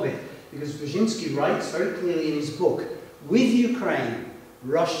Anglo-American orbit. Because Brzezinski writes very clearly in his book, with Ukraine,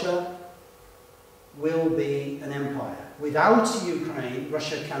 Russia will be an empire. Without Ukraine,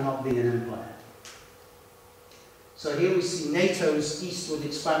 Russia cannot be an empire. So here we see NATO's eastward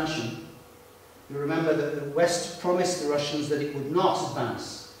expansion. You remember that the West promised the Russians that it would not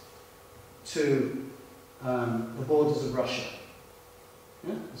advance to the borders of Russia.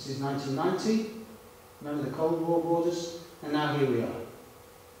 Yeah? This is 1990, remember the Cold War borders, and now here we are.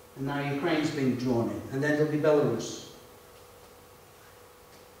 And now Ukraine's been drawn in, and then there'll be Belarus.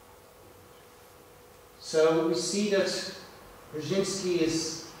 So we see that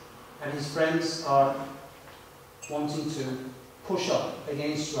Brzezinski and his friends are wanting to push up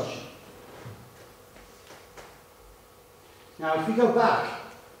against Russia. Now if we go back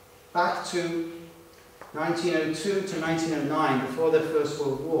to 1902 to 1909, before the First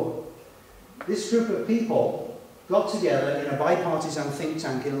World War, this group of people got together in a bipartisan think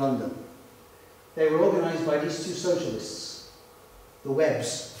tank in London. They were organised by these two socialists, the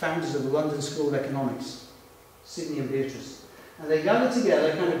Webbs, founders of the London School of Economics, Sidney and Beatrice. And they gathered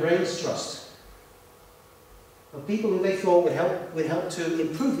together a kind of brains trust of people who they thought would help to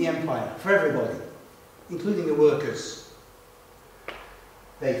improve the empire for everybody, including the workers.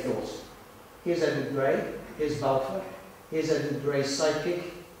 They thought. Here's Edward Grey, here's Balfour, here's Edward Grey's sidekick,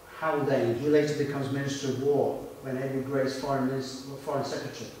 Haldane. He later becomes Minister of War when Edward Grey's Foreign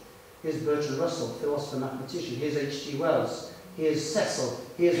Secretary. Here's Bertrand Russell, philosopher, mathematician. Here's H.G. Wells. Here's Cecil.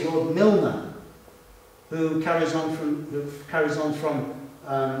 Here's Lord Milner, who carries on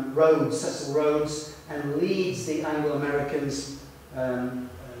from Rhodes, Cecil Rhodes, and leads the Anglo-Americans'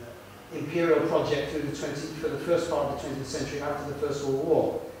 imperial project for the first part of the 20th century after the First World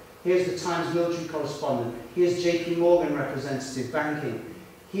War. Here's the Times military correspondent. Here's J.P. Morgan representative, banking.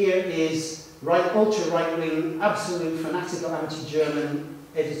 Here is ultra-right-wing, absolute fanatical anti-German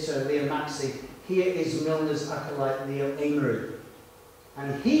editor Leo Maxey. Here is Milner's acolyte Leo Amery.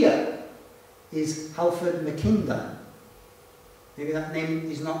 And here is Alfred Mackinder. Maybe that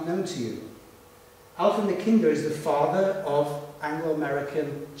name is not known to you. Alfred Mackinder is the father of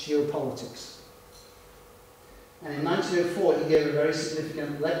Anglo-American geopolitics. And in 1904 he gave a very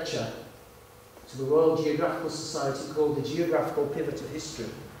significant lecture to the Royal Geographical Society called The Geographical Pivot of History.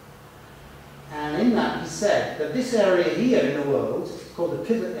 And in that he said that this area here in the world, called the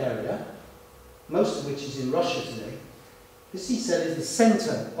pivot area, most of which is in Russia today, this he said is the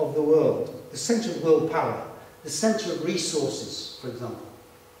centre of the world, the centre of world power, the centre of resources, for example.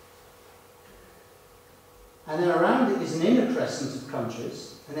 And then around it is an inner crescent of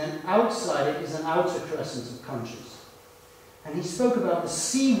countries, and then outside it is an outer crescent of countries. And he spoke about the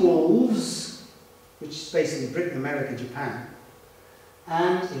sea wolves, which is basically Britain, America, Japan,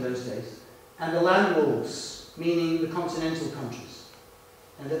 and in those days, and the land wolves, meaning the continental countries.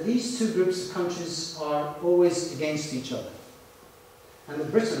 And that these two groups of countries are always against each other. And the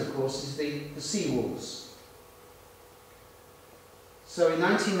Britain, of course, is the sea wolves. So in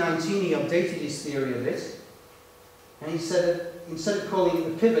 1919 he updated his theory of it, and he said that instead of calling it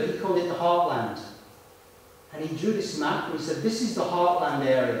the pivot, he called it the heartland. And he drew this map and he said, this is the heartland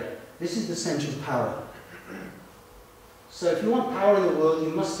area, this is the centre of power. So if you want power in the world, you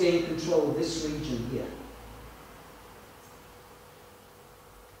must gain control of this region here.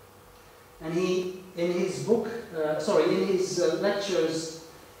 And he, in his book, in his lectures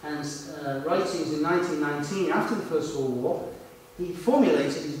and writings in 1919, after the First World War, he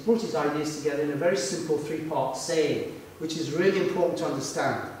brought his ideas together in a very simple three-part saying, which is really important to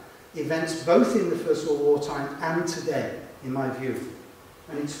understand. Events both in the First World War time and today, in my view.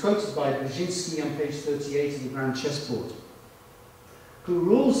 And it's quoted by Brzezinski on page 38 of the Grand Chessboard. Who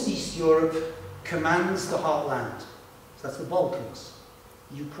rules East Europe commands the heartland. So that's the Balkans,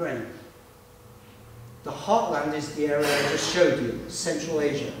 Ukraine. The heartland is the area I just showed you, Central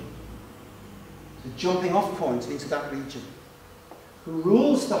Asia. The jumping off point into that region. Who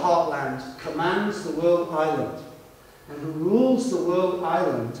rules the heartland commands the world island. And who rules the world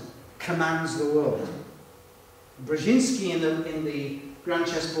island commands the world. Brzezinski in the Grand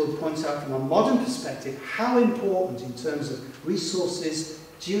Chessboard points out from a modern perspective how important in terms of resources,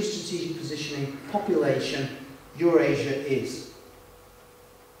 geostrategic positioning, population, Eurasia is.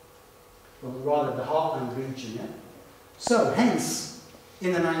 Well, rather the heartland region, yeah? So, hence,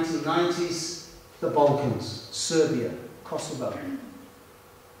 in the 1990s, the Balkans, Serbia, Kosovo,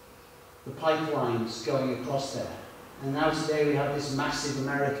 the pipelines going across there. And now today we have this massive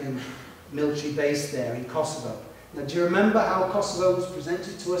American military base there in Kosovo. Now, do you remember how Kosovo was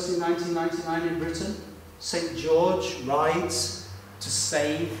presented to us in 1999 in Britain? St. George rides to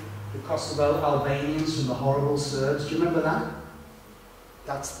save the Kosovo Albanians from the horrible Serbs. Do you remember that?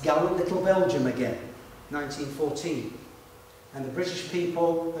 That's gallant little Belgium again, 1914. And the British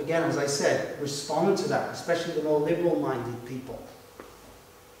people, again, as I said, responded to that, especially the more liberal-minded people.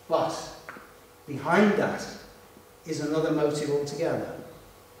 But behind that is another motive altogether.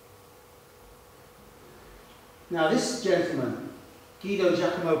 Now this gentleman, Guido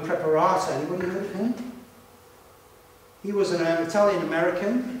Giacomo Preparato, anybody heard of him? He was an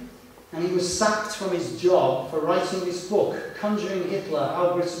Italian-American, and he was sacked from his job for writing this book, Conjuring Hitler,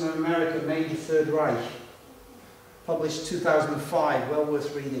 How Britain and America Made the Third Reich. Published 2005, well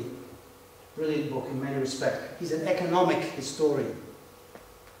worth reading. Brilliant book in many respects. He's an economic historian.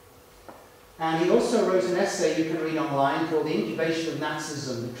 And he also wrote an essay you can read online called The Incubation of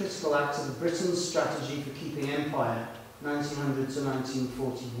Nazism, the Critical Act of Britain's Strategy for Keeping Empire, 1900 to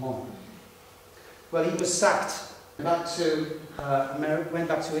 1941. Well, he was sacked, went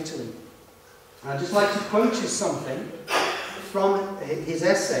back to Italy. I'd just like to quote you something from his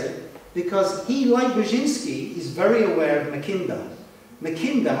essay, because he, like Brzezinski, is very aware of Mackinder.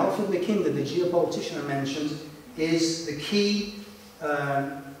 Alfred Mackinder, the geopolitician I mentioned, is the key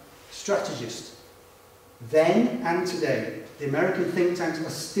strategist. Then and today, the American think tanks are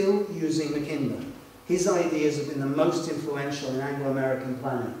still using Mackinder. His ideas have been the most influential in Anglo-American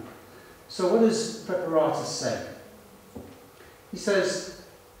planning. So what does Preparatus say? He says,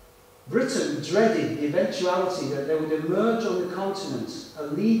 Britain dreaded the eventuality that there would emerge on the continent a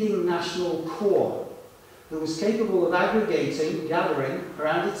leading national core that was capable of gathering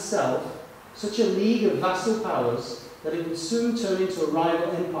around itself such a league of vassal powers that it would soon turn into a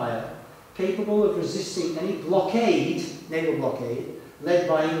rival empire, capable of resisting any blockade, naval blockade, led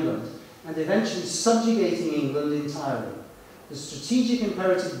by England, and eventually subjugating England entirely. The strategic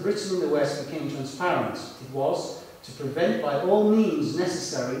imperative of Britain in the West became transparent. It was to prevent by all means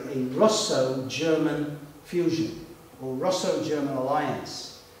necessary a Russo-German fusion, or Russo-German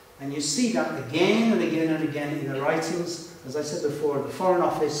alliance. And you see that again and again and again in the writings, as I said before, of the Foreign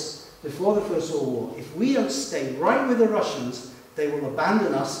Office before the First World War. If we don't stay right with the Russians, they will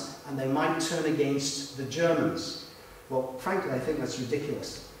abandon us and they might turn against the Germans. Well, frankly, I think that's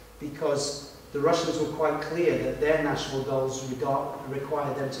ridiculous, because the Russians were quite clear that their national goals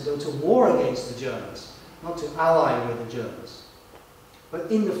required them to go to war against the Germans, not to ally with the Germans. But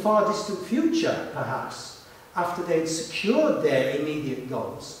in the far distant future, perhaps, after they'd secured their immediate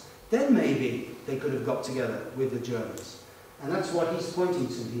goals, then maybe they could have got together with the Germans. And that's what he's pointing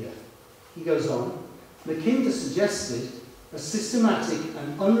to here. He goes on, Mackinder suggested a systematic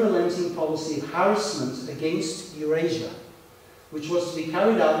and unrelenting policy of harassment against Eurasia, which was to be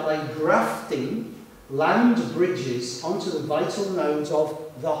carried out by grafting land bridges onto the vital nodes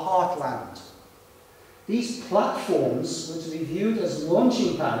of the heartland. These platforms were to be viewed as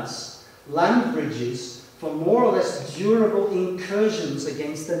launching pads, land bridges, for more or less durable incursions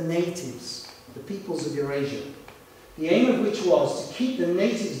against the natives, the peoples of Eurasia, the aim of which was to keep the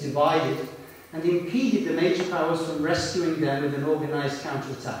natives divided and impeded the major powers from rescuing them with an organised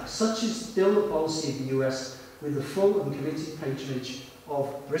counterattack. Such is still the policy of the US, with the full and committed patronage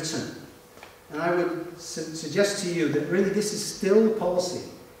of Britain. And I would suggest to you that really this is still the policy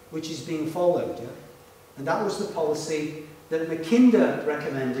which is being followed. Yeah? And that was the policy that Mackinder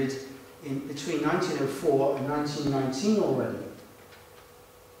recommended between 1904 and 1919 already.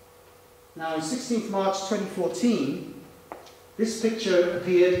 Now, on 16th March 2014, this picture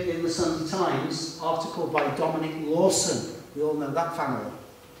appeared in the Sunday Times, article by Dominic Lawson. We all know that family.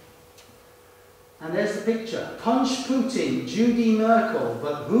 And there's the picture. Punch Putin, Judy Merkel,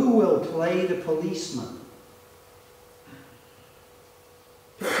 but who will play the policeman?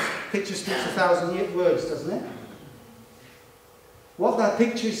 Picture speaks 1,000 words, doesn't it? What that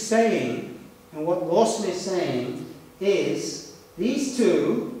picture is saying, and what Lawson is saying, is these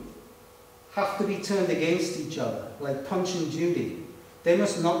two have to be turned against each other, like Punch and Judy. They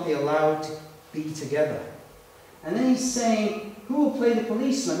must not be allowed to be together. And then he's saying, who will play the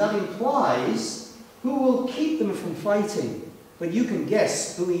policeman? That implies who will keep them from fighting. But you can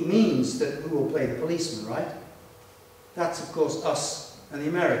guess who he means that who will play the policeman, right? That's, of course, us and the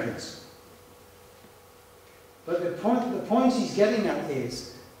Americans. But the point he's getting at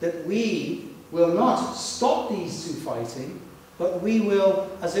is that we will not stop these two fighting, but we will,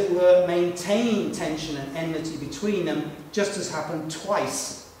 as it were, maintain tension and enmity between them, just as happened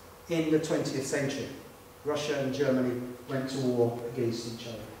twice in the 20th century. Russia and Germany went to war against each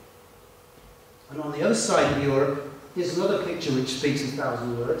other. And on the other side of Europe, here's another picture which speaks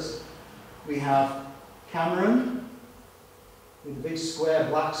 1,000 words. We have Cameron, with a big square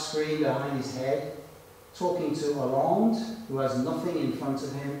black screen behind his head, talking to Hollande, who has nothing in front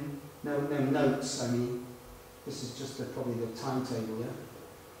of him, no notes, I mean. This is just probably the timetable, yeah?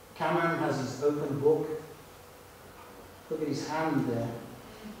 Cameron has his open book. Look at his hand there.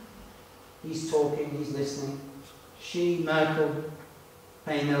 He's talking, he's listening. She, Merkel,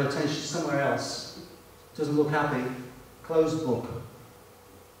 paying no attention, somewhere else. Doesn't look happy. Closed book.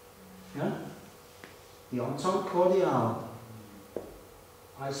 Yeah? The Entente Cordiale.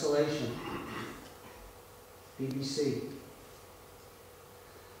 Isolation. BBC.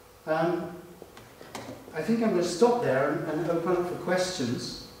 I think I'm going to stop there and open up for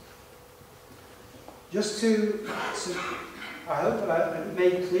questions. Just to I hope I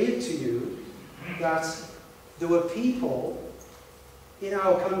made clear to you that there were people in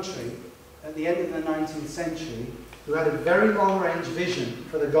our country at the end of the 19th century who had a very long-range vision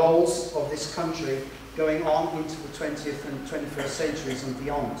for the goals of this country going on into the 20th and 21st centuries and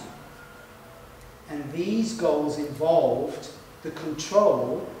beyond. And these goals involved the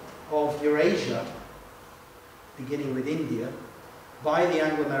control of Eurasia, beginning with India, by the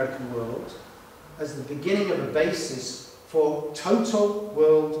Anglo-American world as the beginning of a basis for total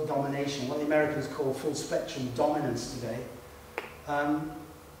world domination, what the Americans call full-spectrum dominance today,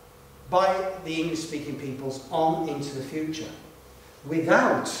 by the English-speaking peoples on into the future,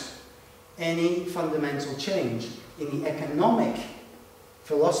 without any fundamental change in the economic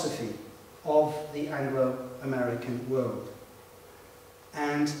philosophy of the Anglo-American world.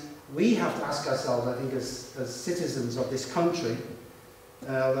 And we have to ask ourselves, I think, as citizens of this country,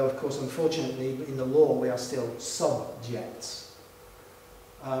 although of course unfortunately in the law we are still subjects,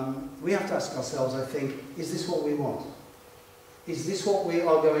 we have to ask ourselves, I think, is this what we want? Is this what we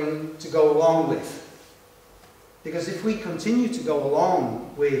are going to go along with? Because if we continue to go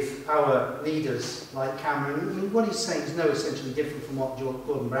along with our leaders like Cameron, I mean, what he's saying is no essentially different from what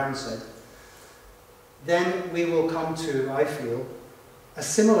Gordon Brown said, then we will come to, I feel, a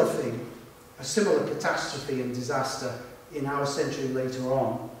similar thing, a similar catastrophe and disaster in our century later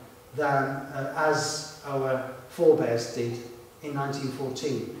on than as our forebears did in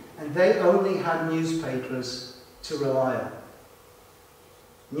 1914. And they only had newspapers to rely on.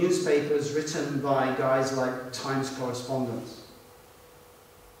 Newspapers written by guys like Times correspondents.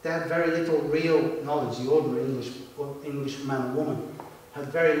 They had very little real knowledge. The ordinary English man or woman had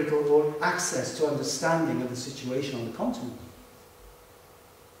very little access to understanding of the situation on the continent.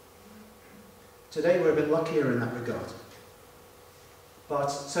 Today we're a bit luckier in that regard. But,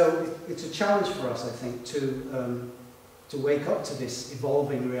 so it's a challenge for us, I think, to wake up to this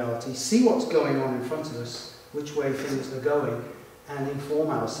evolving reality, see what's going on in front of us, which way things are going, and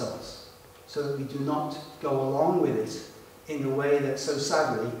inform ourselves, so that we do not go along with it in the way that, so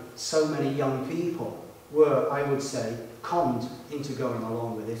sadly, so many young people were, I would say, conned into going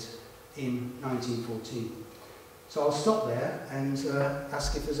along with it in 1914. So I'll stop there and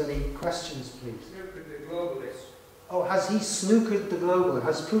ask if there's any questions, please. Snookered the globalists. Oh, has he snookered the globalists?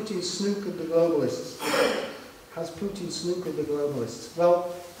 Has Putin snookered the globalists? Has Putin snookered the globalists?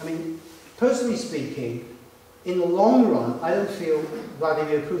 Well, I mean, personally speaking, in the long run, I don't feel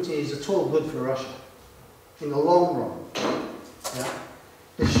Vladimir Putin is at all good for Russia. In the long run. Yeah?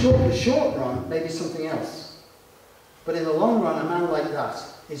 The short run may be something else. But in the long run, a man like that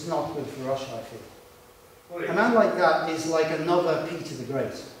is not good for Russia, I feel. A man like that is like another Peter the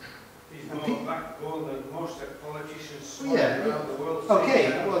Great. He's more backbone than most politicians yeah, around the world.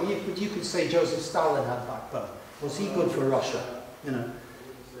 Okay, well, you could say Joseph Stalin had backbone. Was he good for Russia? You know,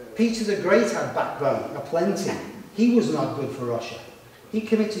 Peter the Great had backbone, aplenty. He was not good for Russia. He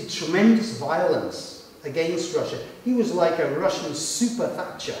committed tremendous violence against Russia. He was like a Russian super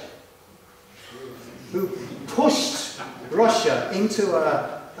Thatcher who pushed Russia into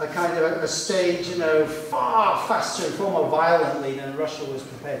a kind of a stage, you know, far faster and far more violently than Russia was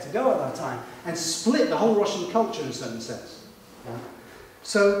prepared to go at that time, and split the whole Russian culture in a certain sense. Yeah.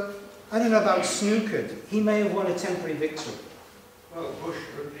 So, I don't know about snookered. He may have won a temporary victory. Well, Bush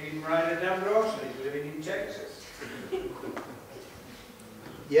couldn't even ride a damn horse, and he's living in Texas.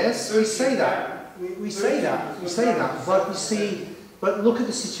 Yes, we say that. We say that. We say that. But you see, but look at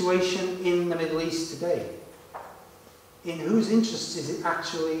the situation in the Middle East today. In whose interest is it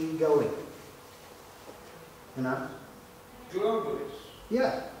actually going? You know? Globalists.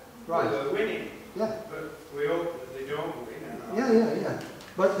 Yeah, right. Well, they're winning. Yeah. But we hope that they don't win. Yeah.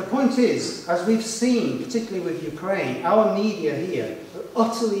 But the point is, as we've seen, particularly with Ukraine, our media here are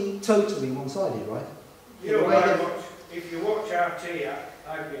utterly, totally one-sided, right? You know, if you watch RT,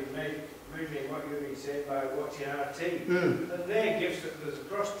 I've been moving what you've been saying by watching RT, and there there's a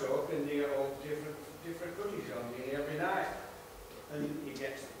crosstalk, and you get all different footage on you every night, and you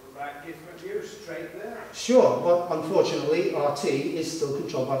get right different views straight there. Sure, but unfortunately RT is still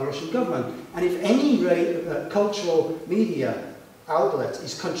controlled by the Russian government, and if any cultural media outlet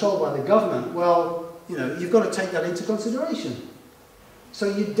is controlled by the government, well, you know, you've got to take that into consideration. So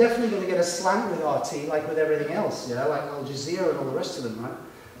you're definitely going to get a slant with RT, like with everything else, yeah, like Al Jazeera and all the rest of them, right?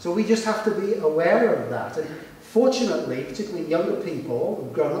 So we just have to be aware of that. And fortunately, particularly younger people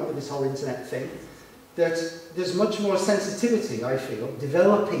who've grown up with this whole internet thing, that there's much more sensitivity, I feel,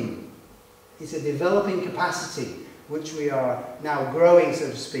 developing. It's a developing capacity, which we are now growing, so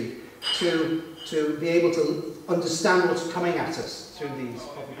to speak, to be able to understand what's coming at us through these.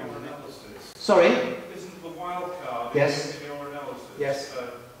 Sorry? Isn't the wild card yes. in your analysis yes.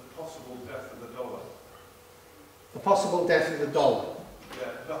 The possible death of the dollar? The possible death of the dollar.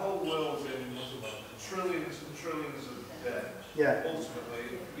 Yeah, the whole world's in trillions and trillions of debt. Yeah.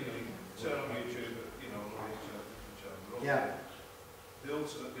 Ultimately, you know, you turn on YouTube, you know, all yeah. The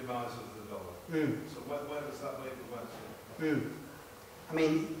ultimate demise of the dollar. So where does that leave the West? I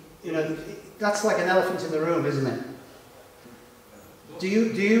mean, you know, that's like an elephant in the room, isn't it? Do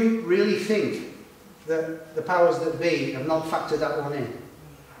you really think that the powers that be have not factored that one in?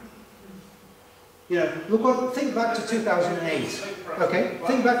 You know, think back to 2008. Okay,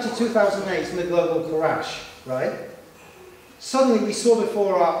 think back to 2008 and the global crash, right? Suddenly we saw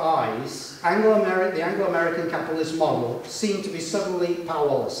before our eyes the Anglo-American capitalist model seemed to be suddenly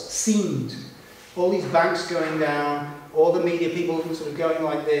powerless. Seemed. All these banks going down, all the media people sort of going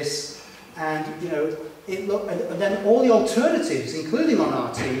like this, and you know, and then all the alternatives, including on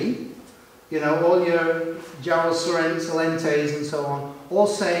RT, you know, all your Jarrell Salentes and so on, all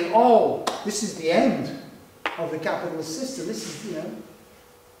saying, oh, this is the end of the capitalist system. This is, you know,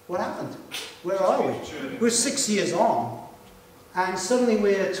 what happened? Where are we? We're 6 years on, and suddenly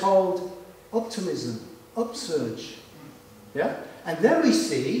we're told optimism, upsurge. Yeah? And then we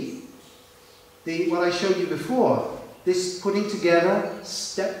see what I showed you before, this putting together,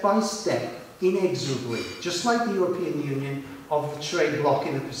 step by step, inexorably, just like the European Union, of the trade bloc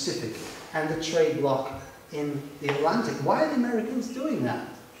in the Pacific and the trade bloc in the Atlantic. Why are the Americans doing that?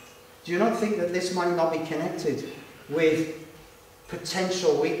 Do you not think that this might not be connected with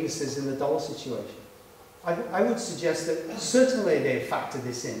potential weaknesses in the dollar situation? I would suggest that certainly they factor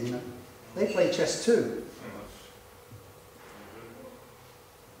this in. You know, they play chess too.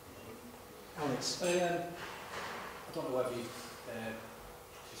 Alex. I don't know whether you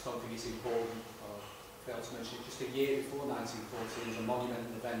just don't think it's important, or failed to mention it, just a year before 1914 was a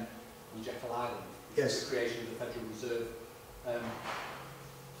monumental event on Jekyll Island. Yes. The creation of the Federal Reserve.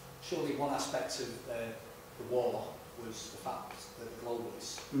 Surely one aspect of the war was the fact that the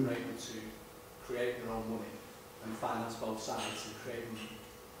globalists were able to create their own money and finance both sides and create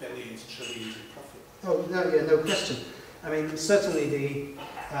billions, trillions in profit. Oh, no, yeah, no question. I mean, certainly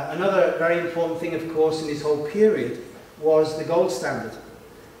another very important thing, of course, in this whole period was the gold standard,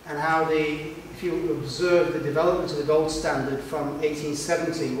 and how if you observe the development of the gold standard from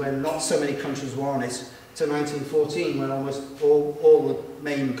 1870, when not so many countries were on it, to 1914, when almost all the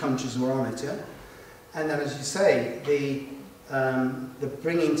main countries were on it, yeah? And then, as you say, the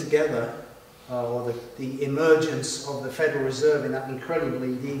bringing together, or the emergence of the Federal Reserve in that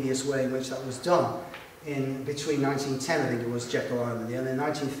incredibly devious way in which that was done, between 1910, I think it was, Jekyll Island, yeah? And then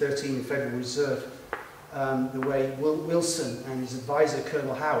 1913, the Federal Reserve, the way Wilson and his advisor,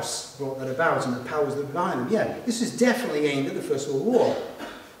 Colonel House, brought that about, and the powers that were behind them. Yeah, this was definitely aimed at the First World War.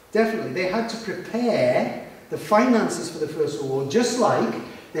 Definitely. They had to prepare the finances for the First World War, just like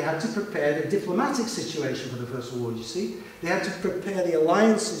they had to prepare the diplomatic situation for the First World War, you see. They had to prepare the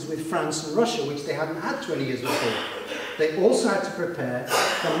alliances with France and Russia, which they hadn't had 20 years before. They also had to prepare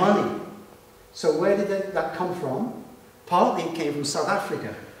the money. So where did that come from? Partly it came from South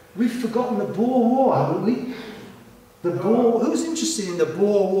Africa. We've forgotten the Boer War, haven't we? The Boer. Who's interested in the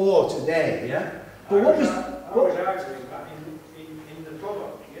Boer War today? Yeah. But what was? I was actually back in the pub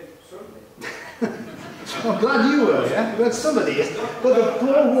on Sunday. I'm glad you were. Yeah. But somebody is. But the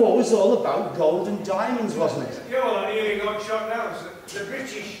Boer War was all about gold and diamonds, wasn't it? Yeah, well, I nearly got shot down. So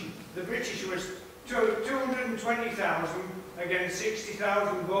the British was 220,000 against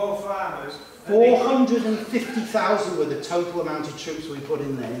 60,000 Boer farmers. 450,000 were the total amount of troops we put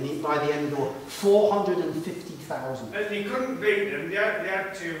in there by the end of the war. 450,000. And they couldn't beat them. They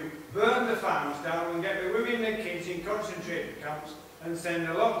had to burn the farms down and get the women and the kids in concentration camps and send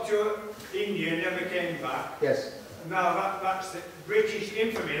a lot to India, never came back. Yes. Now that's the British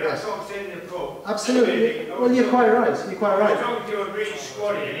infamy. That's what I'm saying in the pub. Absolutely. Well, you're quite right. You're quite right. I was talking to a British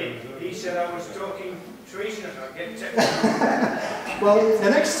squad in it. He said I was talking treason. I get technical. Well, the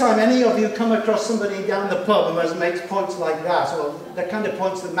next time any of you come across somebody down the pub who makes points like that, or the kind of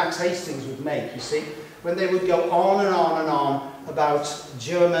points that Max Hastings would make, you see, when they would go on and on and on about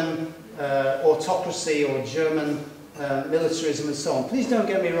German autocracy or German militarism and so on. Please don't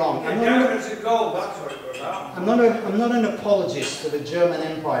get me wrong. I'm not an apologist for the German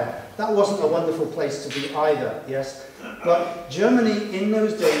Empire. That wasn't a wonderful place to be either, yes? But Germany in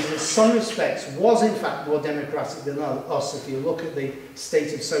those days, in some respects, was in fact more democratic than us. If you look at the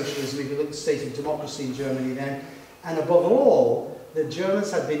state of socialism, if you look at the state of democracy in Germany then, and above all, the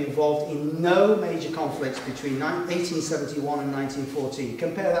Germans had been involved in no major conflicts between 1871 and 1914.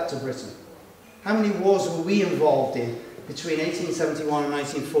 Compare that to Britain. How many wars were we involved in between 1871 and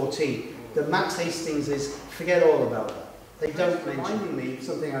 1914? The Max Hastings is, forget all about that. They don't mention me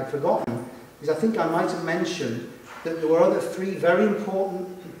something I'd forgotten, because I think I might have mentioned that there were other three very important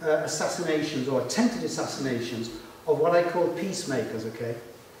assassinations, or attempted assassinations, of what I call peacemakers, okay?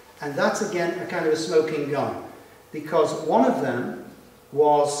 And that's, again, a kind of a smoking gun, because one of them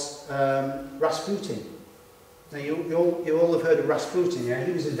was Rasputin. Now, you all have heard of Rasputin, yeah?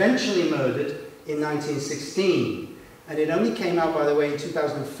 He was eventually murdered in 1916, and it only came out, by the way, in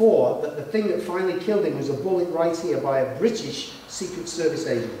 2004, that the thing that finally killed him was a bullet right here by a British Secret Service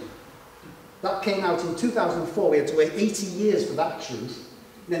agent. That came out in 2004. We had to wait 80 years for that truth.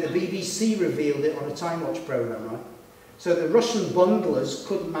 And then the BBC revealed it on a Time Watch programme, right? So the Russian bunglers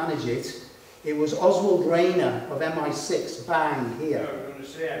couldn't manage it. It was Oswald Rayner of MI6, bang, here.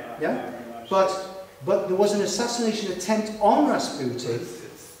 Yeah? But there was an assassination attempt on Rasputin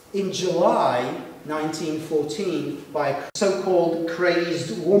in July 1914 by a so-called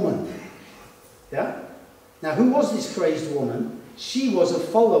crazed woman. Yeah? Now, who was this crazed woman? She was a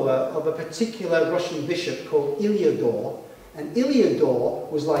follower of a particular Russian bishop called Ilyador, and Ilyador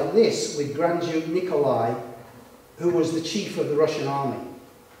was like this with Grand Duke Nikolai, who was the chief of the Russian army.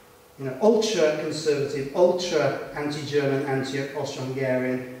 You know, ultra-conservative, ultra-anti-German,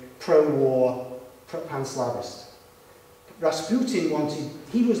 anti-Austro-Hungarian, pro-war, pan-Slavist. Rasputin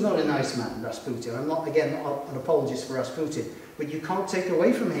he was not a nice man, Rasputin. I'm not, again, not an apologist for Rasputin, but you can't take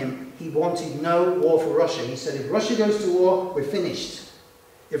away from him, he wanted no war for Russia. He said, if Russia goes to war, we're finished.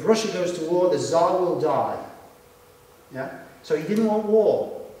 If Russia goes to war, the Tsar will die. Yeah? So he didn't want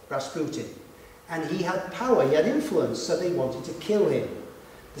war, Rasputin. And he had power, he had influence, so they wanted to kill him.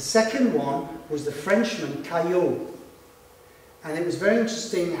 The second one was the Frenchman Caillaux. And it was very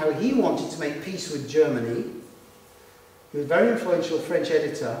interesting how he wanted to make peace with Germany. He was a very influential French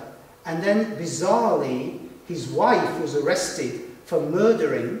editor. And then, bizarrely, his wife was arrested for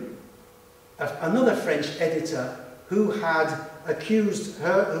murdering another French editor who had accused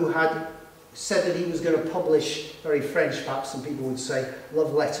her, who had said that he was going to publish, very French perhaps, some people would say,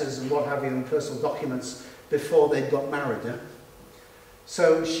 love letters and what have you, and personal documents before they'd got married. Yeah?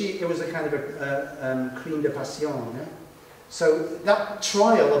 So it was a kind of a crime de passion. Yeah? So that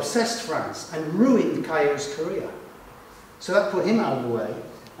trial obsessed France and ruined Caillots's career. So that put him out of the way.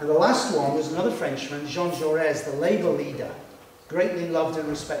 And the last one was another Frenchman, Jean Jaurès, the Labour leader, greatly loved and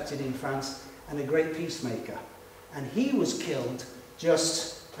respected in France, and a great peacemaker. And he was killed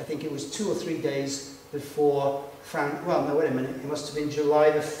just, I think it was 2 or 3 days before France, well, no, wait a minute, it must have been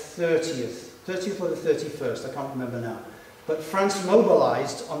July the 30th or the 31st, I can't remember now. But France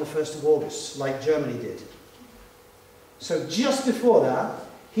mobilized on the 1st of August, like Germany did. So just before that,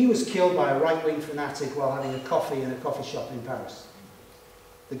 he was killed by a right-wing fanatic while having a coffee in a coffee shop in Paris.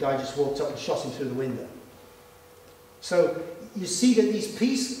 The guy just walked up and shot him through the window. So you see that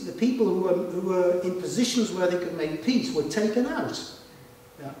the people who were in positions where they could make peace were taken out.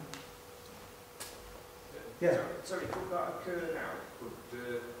 Yeah. Yeah. Sorry, could that occur now?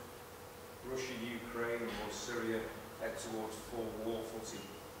 Could Russia, Ukraine, or Syria head towards full war footing,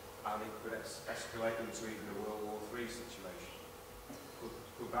 and it could escalate into even a World War III situation?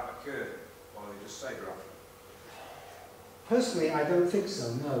 Could that occur, or are they just saber rattling? Personally, I don't think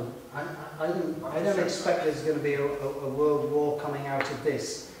so, no. I don't expect there's going to be a world war coming out of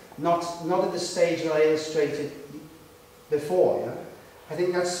this. Not at the stage that I illustrated before. Yeah? I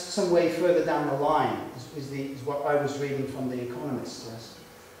think that's some way further down the line, is what I was reading from The Economist. Yes?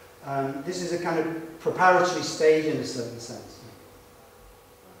 This is a kind of preparatory stage in a certain sense.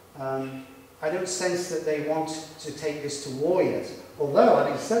 I don't sense that they want to take this to war yet. Although,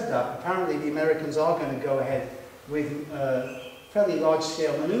 having said that, apparently the Americans are going to go ahead with fairly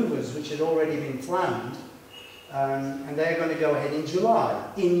large-scale manoeuvres which had already been planned, and they're going to go ahead in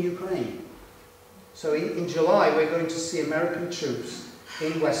July in Ukraine. So in July we're going to see American troops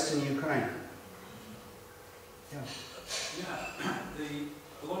in western Ukraine. Yeah. Yeah,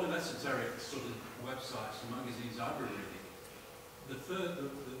 a lot of esoteric sort of websites and magazines I've been reading,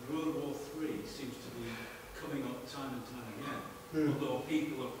 the World War III seems to be coming up time and time again, although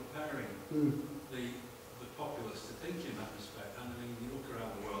people are preparing the populace to think in that respect. And I mean, you look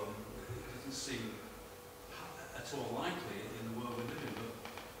around the world and it doesn't seem at all likely in the world we're living, but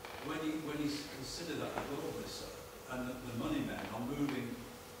when you consider that the globalists and the money men are moving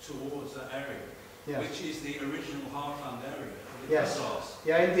towards that area, which is the original heartland area of the Khazars.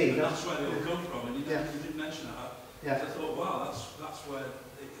 Yeah, indeed. And that's where they all come from, and you did mention that. I thought, wow, that's where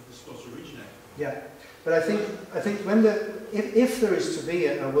it was supposed to originate. Yeah. But I think when if there is to be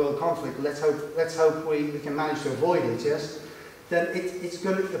a world conflict, let's hope we can manage to avoid it. Yes, then it's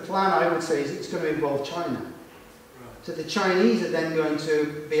going to, the plan I would say is it's going to involve China. Right. So the Chinese are then going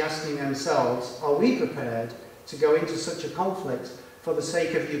to be asking themselves, are we prepared to go into such a conflict for the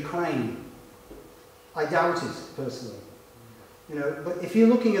sake of Ukraine? I doubt it personally. You know, but if you're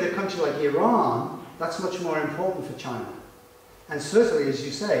looking at a country like Iran, that's much more important for China. And certainly, as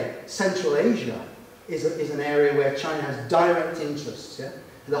you say, Central Asia is an area where China has direct interests. Yeah?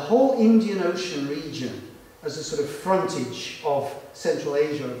 The whole Indian Ocean region as a sort of frontage of Central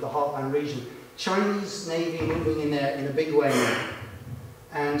Asia, of the Heartland region. Chinese Navy moving in there in a big way now.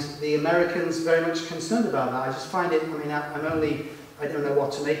 And the Americans very much concerned about that. I just find it, I mean, I don't know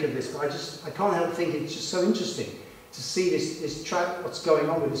what to make of this, but I can't help thinking it's just so interesting to see what's going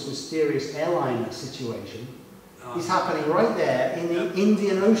on with this mysterious airliner situation. It's happening right there in the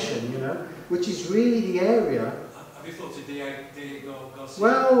Indian Ocean, you know, which is really the area. Have you thought of Diego Garcia?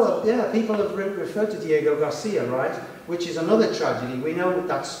 Well, yeah, people have referred to Diego Garcia, right? Which is another tragedy. We know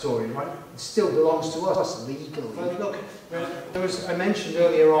that story, right? It still belongs to us legally. Well, look, I mentioned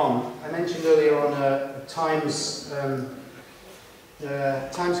earlier on a Times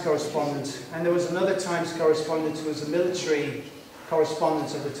correspondent, and there was another Times correspondent who was a military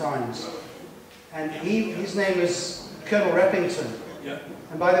correspondent of the Times. And his name was Colonel Reppington. Yeah.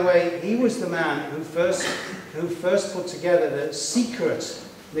 And by the way, he was the man who first put together the secret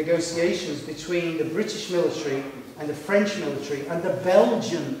negotiations between the British military and the French military and the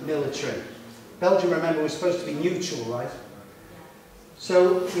Belgian military. Belgium, remember, was supposed to be neutral, right?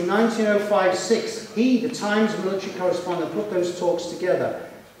 So in 1905-06, he, the Times military correspondent, put those talks together.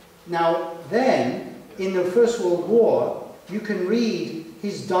 Now then, in the First World War, you can read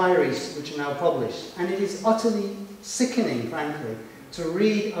his diaries, which are now published, and it is utterly sickening, frankly, to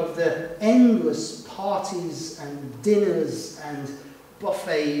read of the endless parties and dinners and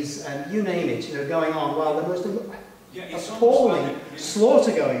buffets and you name it, you know, going on, while the most Yeah, it's appalling almost like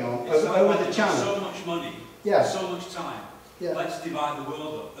slaughter going on it's over like the we've got channel. so much money, Yeah. so much time. Yeah. Let's divide the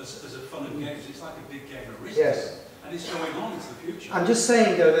world up as a fun and games. It's like a big game of risk. Yes. And it's going on into the future. I'm just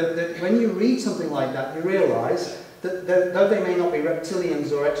saying, though, that when you read something like that, you realise that though they may not be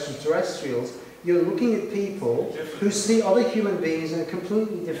reptilians or extraterrestrials, you're looking at people who see other human beings in a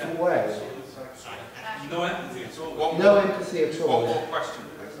completely different way. No empathy at all. No empathy at all. One more question,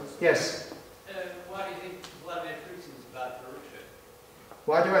 please. Yes. Why do you think Vladimir Putin is bad for Russia?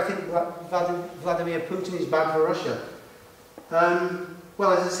 Why do I think Vladimir Putin is bad for Russia?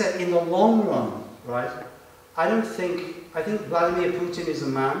 Well, as I said, in the long run, right, I think Vladimir Putin is a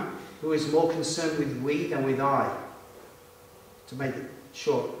man who is more concerned with we than with I, to make it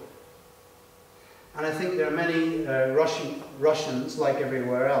short. And I think there are many Russians, like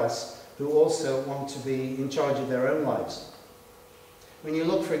everywhere else, who also want to be in charge of their own lives. When you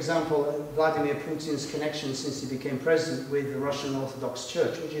look, for example, at Vladimir Putin's connection since he became president with the Russian Orthodox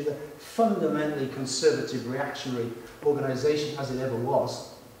Church, which is a fundamentally conservative, reactionary organization, as it ever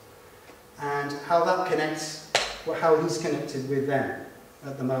was, and how that connects, or how he's connected with them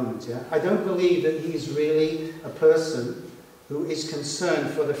at the moment. Yeah? I don't believe that he's really a person who is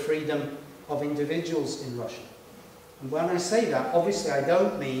concerned for the freedom of individuals in Russia. And when I say that, obviously I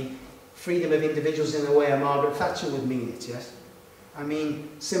don't mean freedom of individuals in the way a Margaret Thatcher would mean it, yes? I mean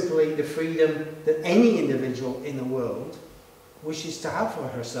simply the freedom that any individual in the world wishes to have for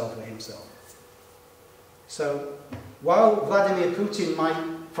herself or himself. So, while Vladimir Putin might,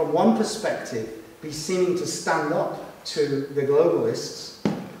 from one perspective, be seeming to stand up to the globalists,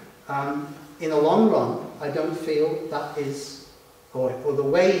 in the long run, I don't feel that is, or the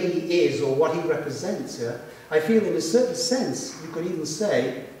way he is, or what he represents here, I feel in a certain sense, you could even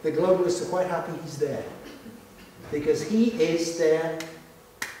say, the globalists are quite happy he's there. Because he is there,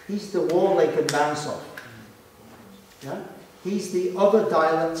 he's the wall they can bounce off. Yeah? He's the other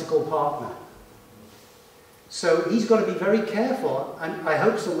dialectical partner. So he's got to be very careful, and I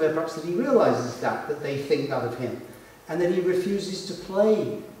hope somewhere perhaps that he realises that they think that of him, and that he refuses to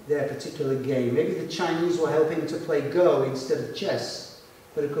play their particular game. Maybe the Chinese will help him to play Go instead of chess,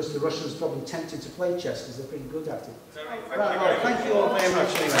 but of course the Russians are probably tempted to play chess because they're pretty good at it. Thank Well, thank you all very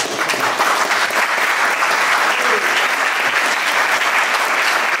much anyway.